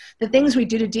us, the things we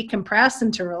do to decompress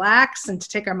and to relax and to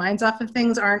take our minds off of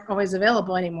things aren't always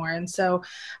available anymore. And so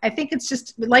I think it's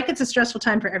just like, it's a stressful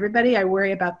time for everybody.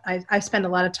 I spend a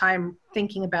lot of time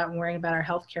thinking about and worrying about our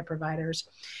healthcare providers.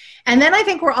 And then I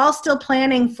think we're all still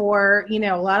planning for,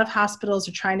 a lot of hospitals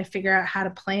are trying to figure out how to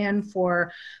plan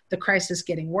for the crisis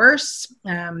getting worse.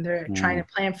 They're trying to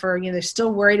plan for, they're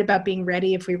still worried about being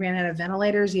ready if we ran out of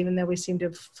ventilators, even though we seem to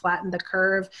have flattened the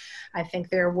curve. I think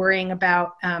they're worrying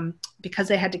about, because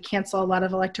they had to cancel a lot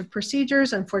of elective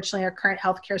procedures. Unfortunately, our current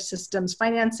healthcare system's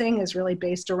financing is really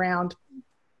based around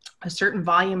a certain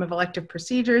volume of elective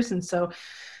procedures. And so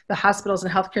the hospitals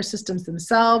and healthcare systems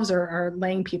themselves are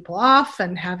laying people off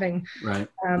and having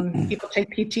people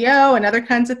take PTO and other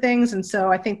kinds of things. And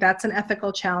so I think that's an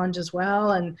ethical challenge as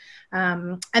well. And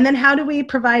then how do we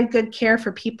provide good care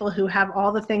for people who have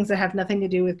all the things that have nothing to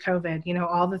do with COVID,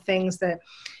 all the things that,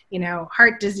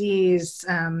 heart disease,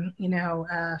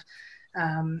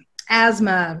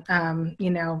 asthma,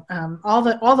 all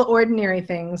the ordinary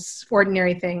things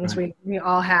we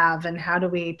all have, and how do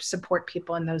we support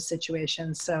people in those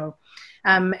situations? So,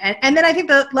 and then I think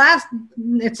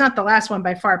it's not the last one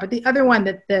by far, but the other one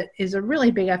that is a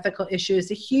really big ethical issue is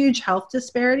the huge health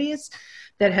disparities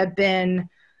that have been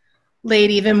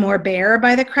laid even more bare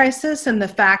by the crisis, and the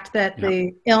fact that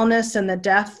the illness and the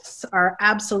deaths are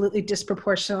absolutely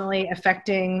disproportionately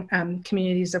affecting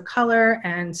communities of color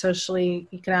and socially,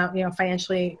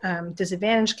 financially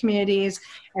disadvantaged communities,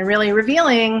 and really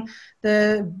revealing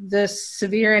the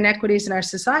severe inequities in our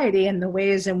society and the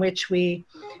ways in which we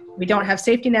don't have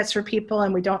safety nets for people,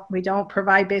 and we don't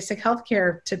provide basic health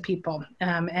care to people.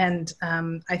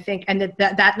 I think, and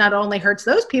that not only hurts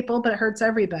those people, but it hurts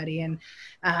everybody. And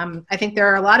I think there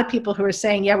are a lot of people who are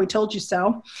saying, yeah, we told you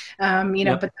so,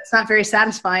 but that's not very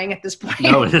satisfying at this point.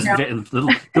 No, it is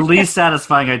the least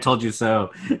satisfying I told you so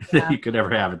that you could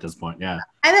ever have at this point. Yeah.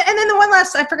 And then the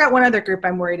I forgot one other group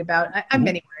I'm worried about. I'm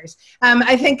many worries.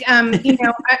 I think,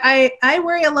 I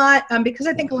worry a lot because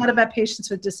I think a lot about patients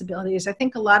with disabilities. I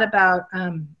think a lot about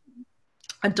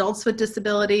adults with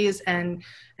disabilities and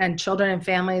children and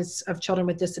families of children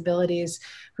with disabilities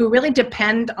who really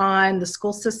depend on the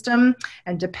school system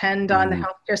and depend on the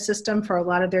healthcare system for a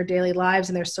lot of their daily lives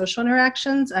and their social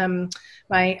interactions.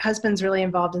 My husband's really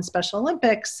involved in Special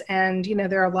Olympics, and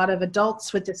there are a lot of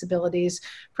adults with disabilities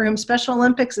for whom Special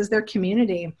Olympics is their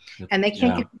community, and they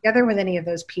can't get together with any of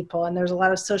those people, and there's a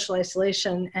lot of social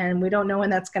isolation, and we don't know when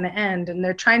that's going to end. And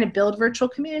they're trying to build virtual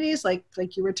communities like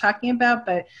you were talking about,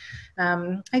 but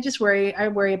I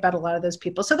worry about a lot of those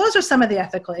people. So those are some of the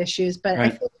ethical issues, but I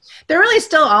think they're really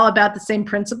still all about the same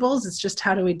principles. It's just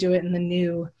how do we do it in the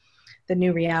new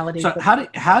reality. So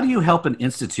how do you help an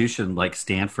institution like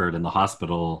Stanford and the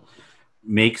hospital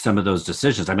make some of those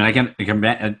decisions? I mean, I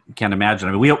can imagine.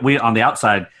 I mean, we on the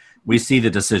outside, we see the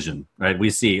decision, right? We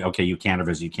see, okay, you can't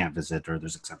visit, you can't visit, or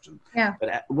there's exceptions. Yeah.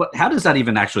 But how does that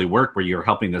even actually work where you're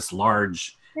helping this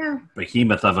large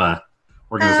behemoth of a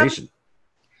organization?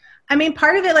 I mean,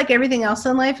 part of it, like everything else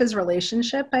in life, is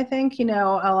relationship, I think. A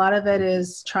lot of it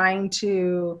is trying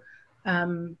to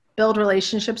build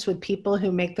relationships with people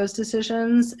who make those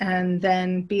decisions, and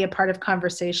then be a part of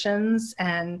conversations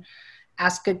and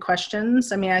ask good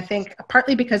questions. I mean, I think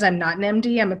partly because I'm not an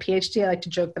MD, I'm a PhD. I like to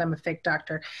joke that I'm a fake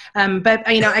doctor. But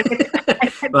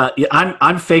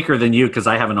I'm faker than you because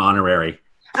I have an honorary.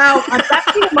 Oh,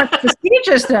 that's even more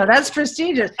prestigious, though. That's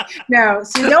prestigious. No,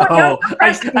 so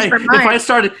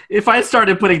if I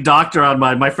started putting doctor on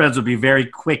my friends would be very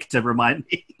quick to remind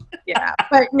me. Yeah,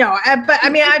 but no, I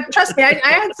mean, trust me, I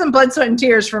had some blood, sweat, and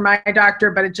tears for my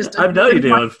doctor, but it just I know you do.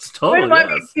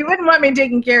 You wouldn't want me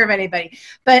taking care of anybody.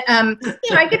 But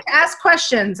I get to ask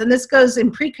questions, and this goes in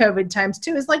pre-COVID times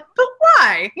too. Is like, but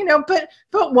why?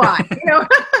 But why?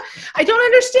 I don't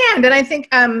understand. And I think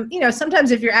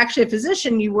sometimes if you're actually a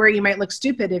physician, you worry you might look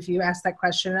stupid if you ask that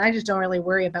question. And I just don't really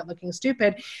worry about looking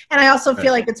stupid. And I also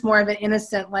feel like it's more of an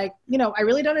innocent, like, I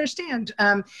really don't understand.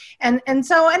 And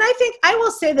I think I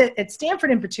will say that at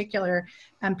Stanford in particular,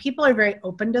 people are very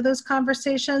open to those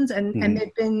conversations, and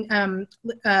they've been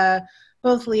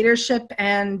both leadership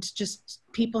and just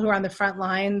people who are on the front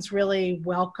lines really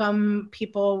welcome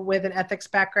people with an ethics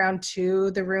background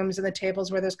to the rooms and the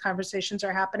tables where those conversations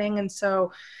are happening. And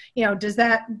so, does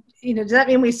that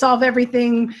mean we solve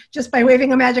everything just by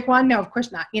waving a magic wand? No, of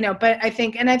course not. But I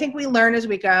think we learn as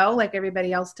we go, like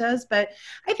everybody else does. But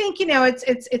I think,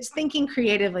 it's thinking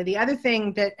creatively. The other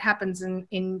thing that happens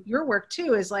in your work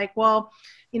too is like, well,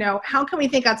 how can we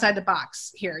think outside the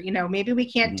box here? Maybe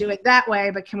we can't do it that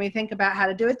way, but can we think about how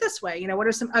to do it this way? What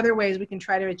are some other ways we can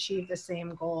try to achieve the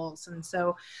same goals? And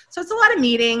so it's a lot of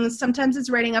meetings. Sometimes it's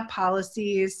writing up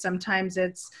policies. Sometimes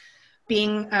it's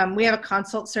we have a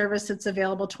consult service that's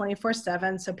available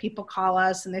 24/7. So people call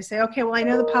us and they say, okay, well, I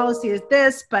know the policy is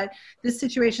this, but this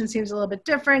situation seems a little bit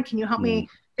different. Can you help me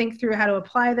think through how to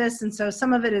apply this? And so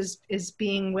some of it is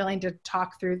being willing to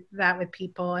talk through that with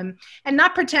people and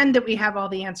not pretend that we have all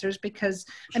the answers, because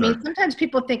I mean, sometimes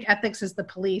people think ethics is the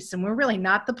police, and we're really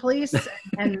not the police.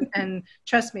 and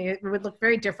trust me, it would look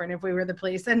very different if we were the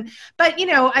police. But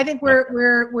I think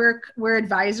we're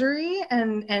advisory,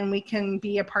 and we can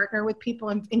be a partner with people,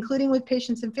 including with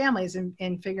patients and families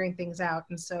in figuring things out.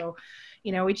 And so,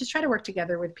 we just try to work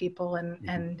together with people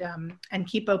and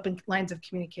keep open lines of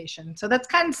communication. So that's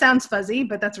kind of sounds fuzzy,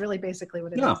 but that's really basically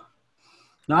what it is.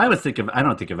 No, I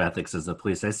don't think of ethics as the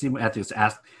police. I see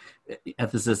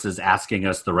ethicists as asking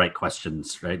us the right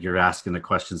questions, right? You're asking the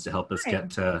questions to help us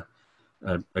get to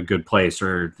a good place,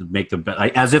 or to make them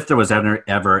as if there was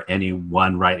ever any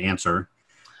one right answer.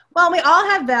 Well, we all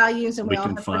have values, and we all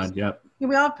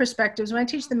have perspectives. When I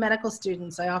teach the medical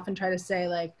students, I often try to say,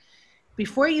 like,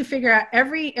 before you figure out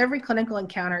every clinical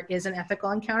encounter is an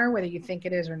ethical encounter, whether you think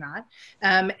it is or not.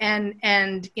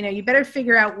 And you better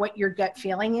figure out what your gut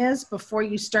feeling is before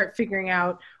you start figuring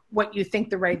out what you think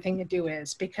the right thing to do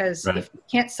is, because if you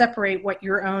can't separate what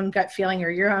your own gut feeling or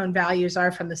your own values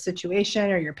are from the situation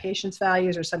or your patient's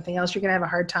values or something else, you're going to have a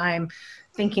hard time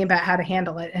thinking about how to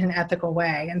handle it in an ethical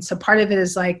way. And so part of it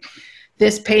is like,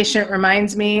 this patient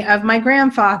reminds me of my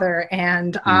grandfather,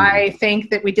 and I think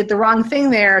that we did the wrong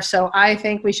thing there, so I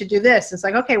think we should do this. It's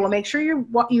like, okay, well, make sure you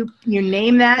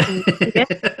name that, and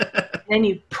then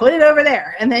you put it over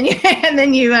there, and then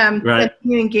you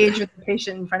engage with the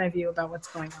patient in front of you about what's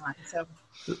going on.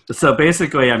 So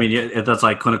basically, I mean, that's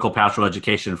like clinical pastoral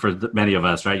education for many of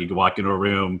us, right? You can walk into a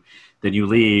room, then you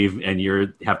leave, and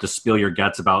you have to spill your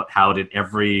guts about how did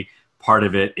every part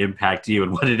of it impact you,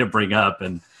 and what did it bring up,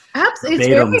 and absolutely,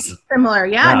 it's very similar.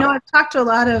 Yeah, no, I've talked to a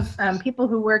lot of people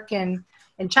who work in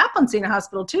chaplaincy in a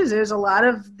hospital too. So there's a lot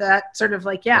of that sort of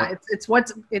like,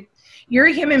 you're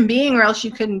a human being, or else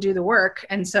you couldn't do the work,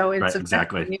 and so it's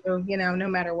affecting you, no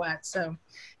matter what. So,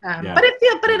 but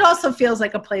it also feels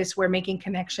like a place where making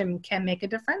connection can make a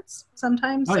difference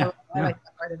sometimes. I like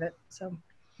that part of it. So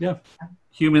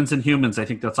humans and humans. I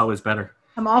think that's always better.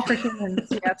 I'm all for humans.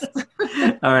 Yes.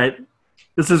 All right.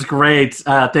 This is great.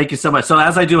 Thank you so much. So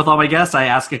as I do with all my guests, I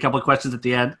ask a couple of questions at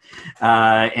the end.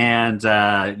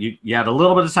 You had a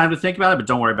little bit of time to think about it, but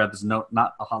don't worry about this. Not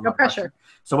a whole lot of pressure.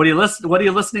 So what are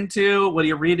you listening to? What are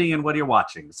you reading? And what are you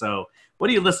watching? So what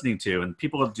are you listening to? And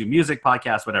people do music,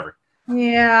 podcasts, whatever.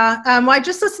 Yeah. Well, I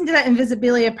just listened to that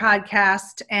Invisibilia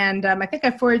podcast, and I think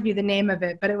I forwarded you the name of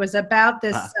it, but it was about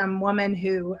this woman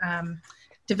who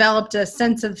developed a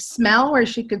sense of smell where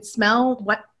she could smell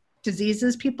what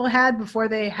diseases people had before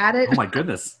they had it. Oh my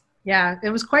goodness. Yeah,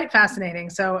 it was quite fascinating.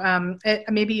 So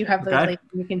maybe you have the link,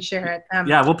 you can share it.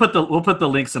 We'll put the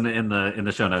links in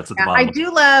the show notes at the bottom. I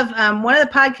do love one of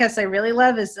the podcasts I really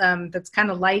love is that's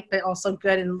kind of light but also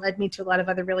good and led me to a lot of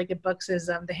other really good books is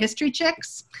the History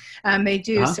Chicks. They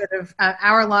do sort of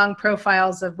hour-long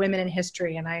profiles of women in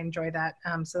history, and I enjoy that.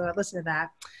 So I listen to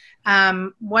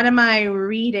that. What am I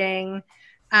reading?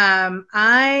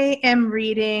 I am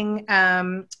reading.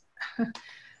 I'm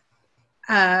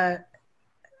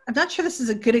not sure this is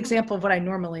a good example of what I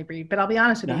normally read, but I'll be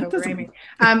honest with you.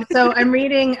 So I'm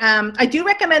reading, I do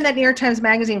recommend that New York Times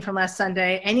Magazine from last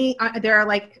Sunday. There are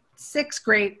like 6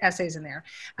 great essays in there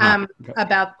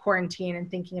about quarantine and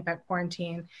thinking about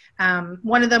quarantine.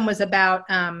 One of them was about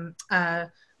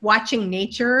watching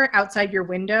nature outside your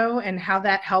window and how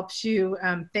that helps you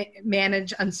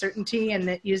manage uncertainty, and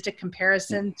that used a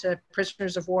comparison to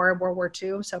prisoners of war in World War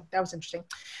II. So that was interesting.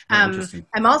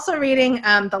 I'm also reading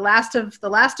The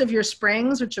Last of Your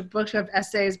Springs, which is a book of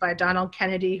essays by Donald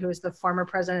Kennedy, who is the former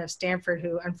president of Stanford,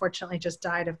 who unfortunately just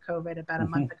died of COVID about a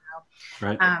month ago.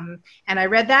 Right. And I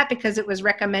read that because it was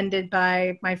recommended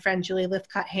by my friend Julie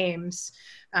Lithcott-Hames,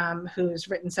 who's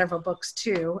written several books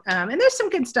too. And there's some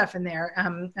good stuff in there,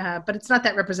 but it's not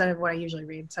that representative of what I usually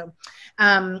read. So,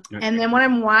 and then what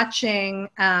I'm watching,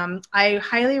 I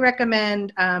highly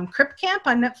recommend Crip Camp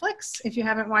on Netflix. If you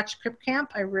haven't watched Crip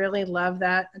Camp, I really love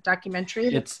that documentary.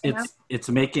 It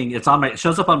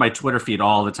shows up on my Twitter feed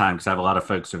all the time because I have a lot of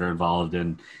folks that are involved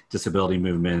in disability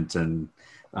movement and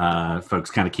folks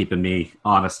kind of keeping me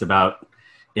honest about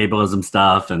ableism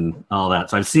stuff and all that.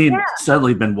 So I've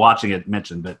suddenly been watching it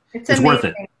mentioned, but it's worth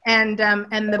it. And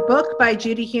the book by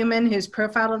Judy Heumann, who's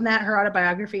profiled in that, her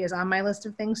autobiography is on my list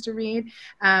of things to read.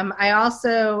 I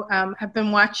also have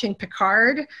been watching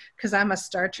Picard because I'm a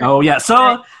Star Trek. Oh yeah.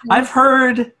 So I've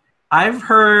heard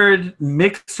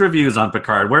mixed reviews on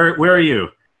Picard. Where are you?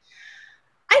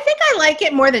 I think I like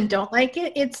it more than don't like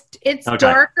it. It's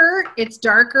darker. It's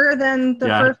darker than the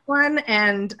first one,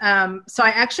 and so I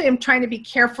actually am trying to be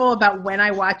careful about when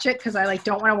I watch it because I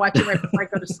don't want to watch it right before I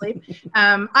go to sleep.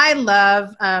 I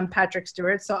love Patrick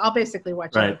Stewart, so I'll basically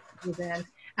watch it then.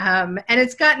 And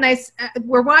it's got nice.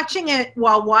 We're watching it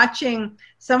while watching.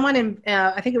 Someone in,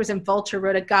 I think it was in Vulture,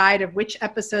 wrote a guide of which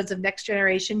episodes of Next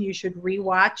Generation you should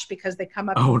rewatch because they come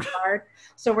up in Picard.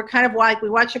 So we're kind of like, we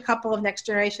watch a couple of Next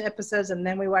Generation episodes and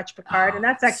then we watch Picard, and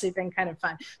that's actually been kind of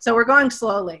fun. So we're going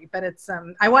slowly, but it's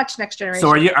I watch Next Generation.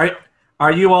 So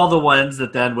Are you all the ones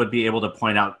that then would be able to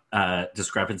point out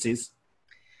discrepancies?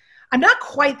 I'm not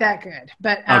quite that good,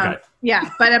 but Okay.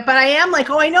 yeah, but I am like,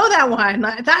 oh, I know that one.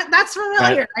 That's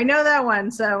familiar. I know that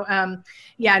one. So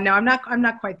yeah, no, I'm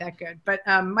not quite that good. But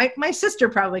my sister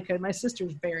probably could. My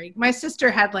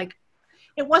sister had like,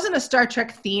 it wasn't a Star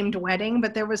Trek themed wedding,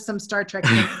 but there was some Star Trek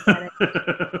themed wedding.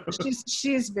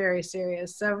 She's very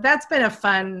serious. So that's been a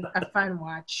fun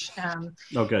watch.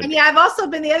 Oh, good. And yeah, I've also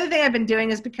been, the other thing I've been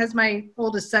doing is because my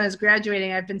oldest son is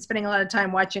graduating, I've been spending a lot of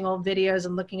time watching old videos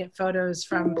and looking at photos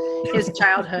from his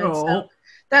childhood. Oh. So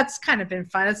that's kind of been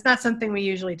fun. It's not something we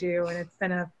usually do, and it's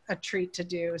been a treat to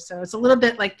do. So it's a little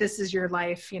bit like This Is Your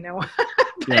Life, you know.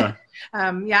 But, yeah.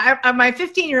 My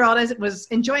 15-year-old was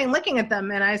enjoying looking at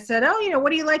them, and I said, oh, you know,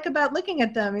 what do you like about looking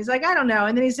at them? He's like, I don't know.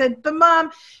 And then he said, but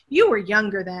Mom, you were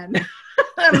younger then.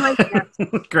 I'm like, yeah,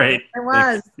 great. I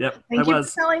was. Thanks. Yep, Thank you for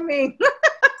telling me.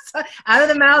 Out of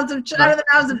the mouths of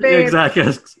babes.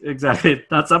 Exactly.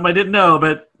 Not something I didn't know,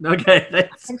 but okay.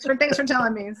 Thanks for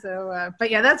telling me. So,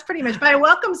 but yeah, that's pretty much. But I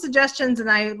welcome suggestions,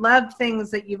 and I love things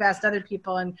that you've asked other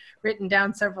people and written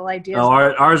down several ideas. Oh,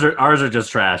 ours are just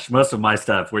trash. Most of my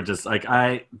stuff, we're just like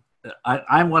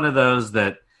I'm one of those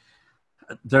that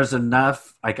there's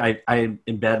enough. Like I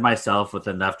embed myself with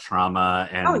enough trauma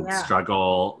and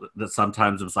struggle that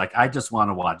sometimes it's like I just want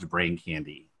to watch Brain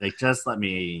Candy. Like just let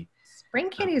me. Brain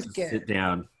Candy is good. Sit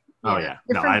down. Yeah. Oh yeah.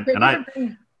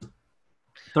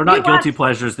 They're not guilty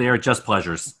pleasures. They are just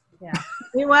pleasures. Yeah.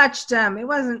 We watched, it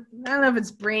wasn't, I don't know if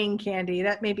it's Brain Candy.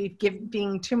 That may be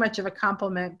being too much of a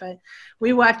compliment, but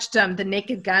we watched The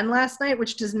Naked Gun last night,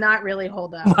 which does not really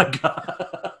hold up. Oh my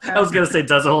God. I was going to say,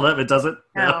 does it hold up? It doesn't?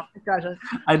 No, it doesn't.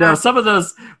 I know. Some of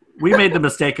those, we made the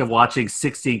mistake of watching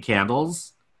 16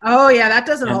 Candles. Oh yeah, that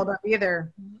doesn't hold up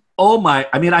either. Oh my!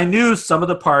 I mean, I knew some of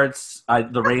the parts,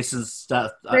 the racist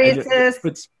stuff,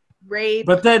 rape.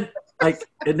 But then, like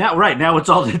now it's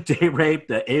all the date rape.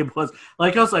 The Abe was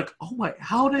like, I was like, oh my!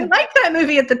 How did I like that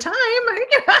movie at the time?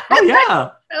 Oh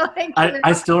yeah!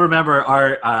 I still remember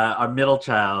our middle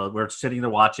child. We're sitting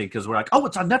there watching because we're like, oh,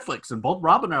 it's on Netflix, and both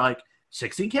Rob and I are like,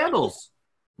 16 Candles.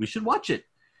 We should watch it.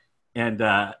 And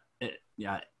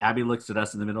Abby looks at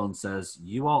us in the middle and says,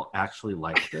 "You all actually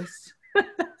like this?"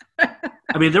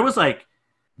 I mean, there was like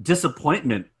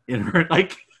disappointment in her,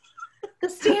 like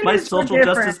my social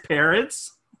justice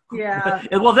parents. Yeah.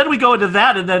 And well, then we go into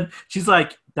that, and then she's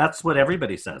like, "That's what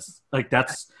everybody says." Like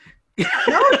that's.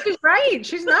 No, she's right.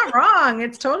 She's not wrong.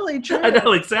 It's totally true. I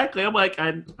know exactly. I'm like,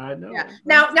 I know. Yeah.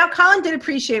 Now, Colin did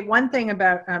appreciate one thing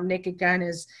about Naked Gun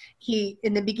is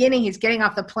in the beginning he's getting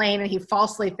off the plane and he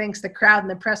falsely thinks the crowd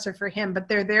and the press are for him, but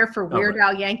they're there for Weird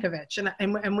Al Yankovic,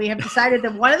 and we have decided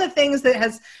that one of the things that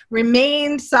has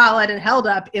remained solid and held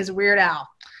up is Weird Al.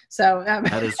 So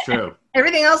that is true.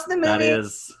 Everything else in the movie, that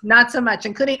is not so much,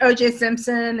 including O.J.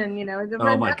 Simpson and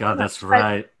Oh my God, that's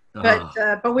right.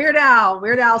 But Weird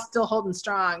Al's still holding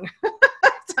strong.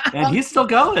 And he's still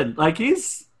going. Like he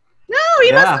must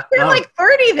have been like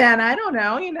 30 then. I don't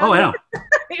know. Oh, I know.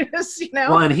 He was,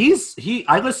 Well, and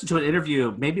I listened to an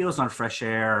interview, maybe it was on Fresh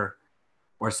Air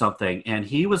or something, and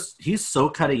he's so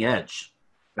cutting edge.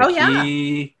 Like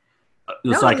He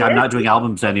was like, I'm not doing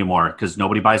albums anymore because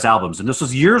nobody buys albums. And this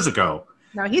was years ago.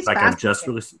 No, he's like, I'm just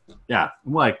really, I'm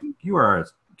like, you are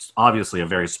obviously a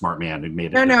very smart man who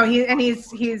made it. No, he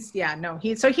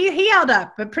held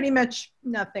up, but pretty much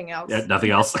nothing else. Yeah,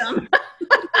 nothing else.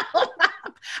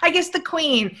 I guess the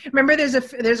Queen. Remember, there's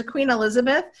a Queen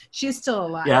Elizabeth. She's still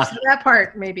alive. Yeah. So that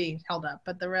part maybe held up,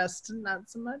 but the rest not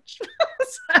so much.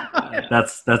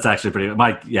 That's actually pretty.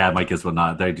 My kids would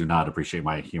not. They do not appreciate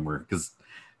my humor because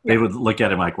they would look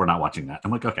at him like, we're not watching that. I'm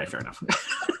like, okay, fair enough.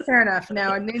 Fair enough.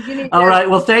 No. All right.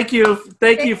 Well, thank you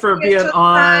for being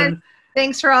on.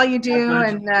 Thanks for all you do,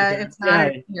 and it's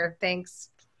not here. Thanks.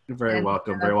 You're very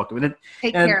welcome. Very welcome.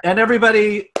 Take care. And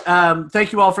everybody,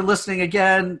 thank you all for listening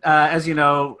again. As you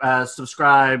know,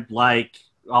 subscribe, like,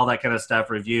 all that kind of stuff,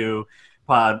 review,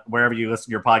 wherever you listen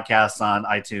to your podcasts on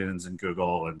iTunes and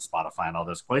Google and Spotify and all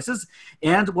those places.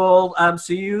 And we'll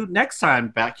see you next time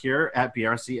back here at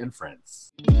BRC and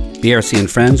Friends. BRC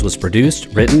and Friends was produced,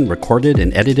 written, recorded,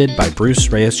 and edited by Bruce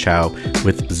Reyes Chow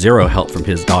with zero help from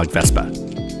his dog Vespa.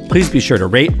 Please be sure to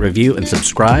rate, review, and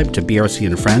subscribe to BRC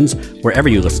and Friends wherever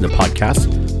you listen to podcasts.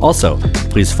 Also,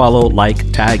 please follow,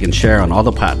 like, tag, and share on all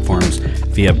the platforms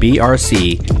via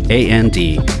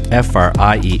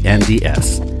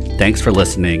BRCANDFRIENDS. Thanks for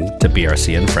listening to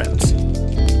BRC and Friends.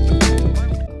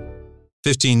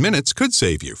 15 minutes could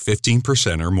save you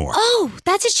 15% or more. Oh,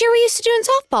 that's a cheer we used to do in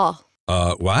softball.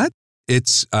 What?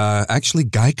 It's actually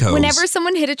Geico's. Whenever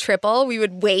someone hit a triple, we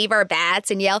would wave our bats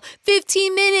and yell,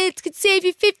 15 minutes could save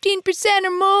you 15%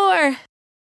 or more.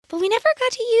 never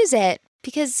got to use it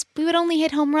because we would only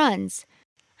hit home runs.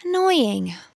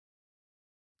 Annoying.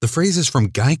 The phrase is from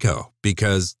Geico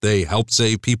because they help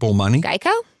save people money.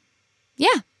 Geico?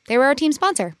 Yeah, they were our team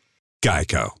sponsor.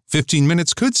 Geico. 15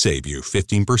 minutes could save you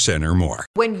 15% or more.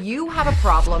 When you have a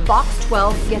problem, Fox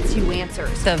 12 gets you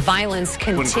answers. The violence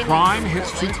continues. When crime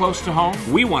hits too close to home,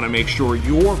 we want to make sure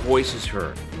your voice is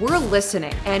heard. We're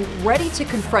listening and ready to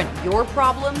confront your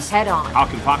problems head on. How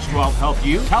can Fox 12 help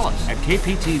you? Tell us at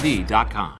kptv.com.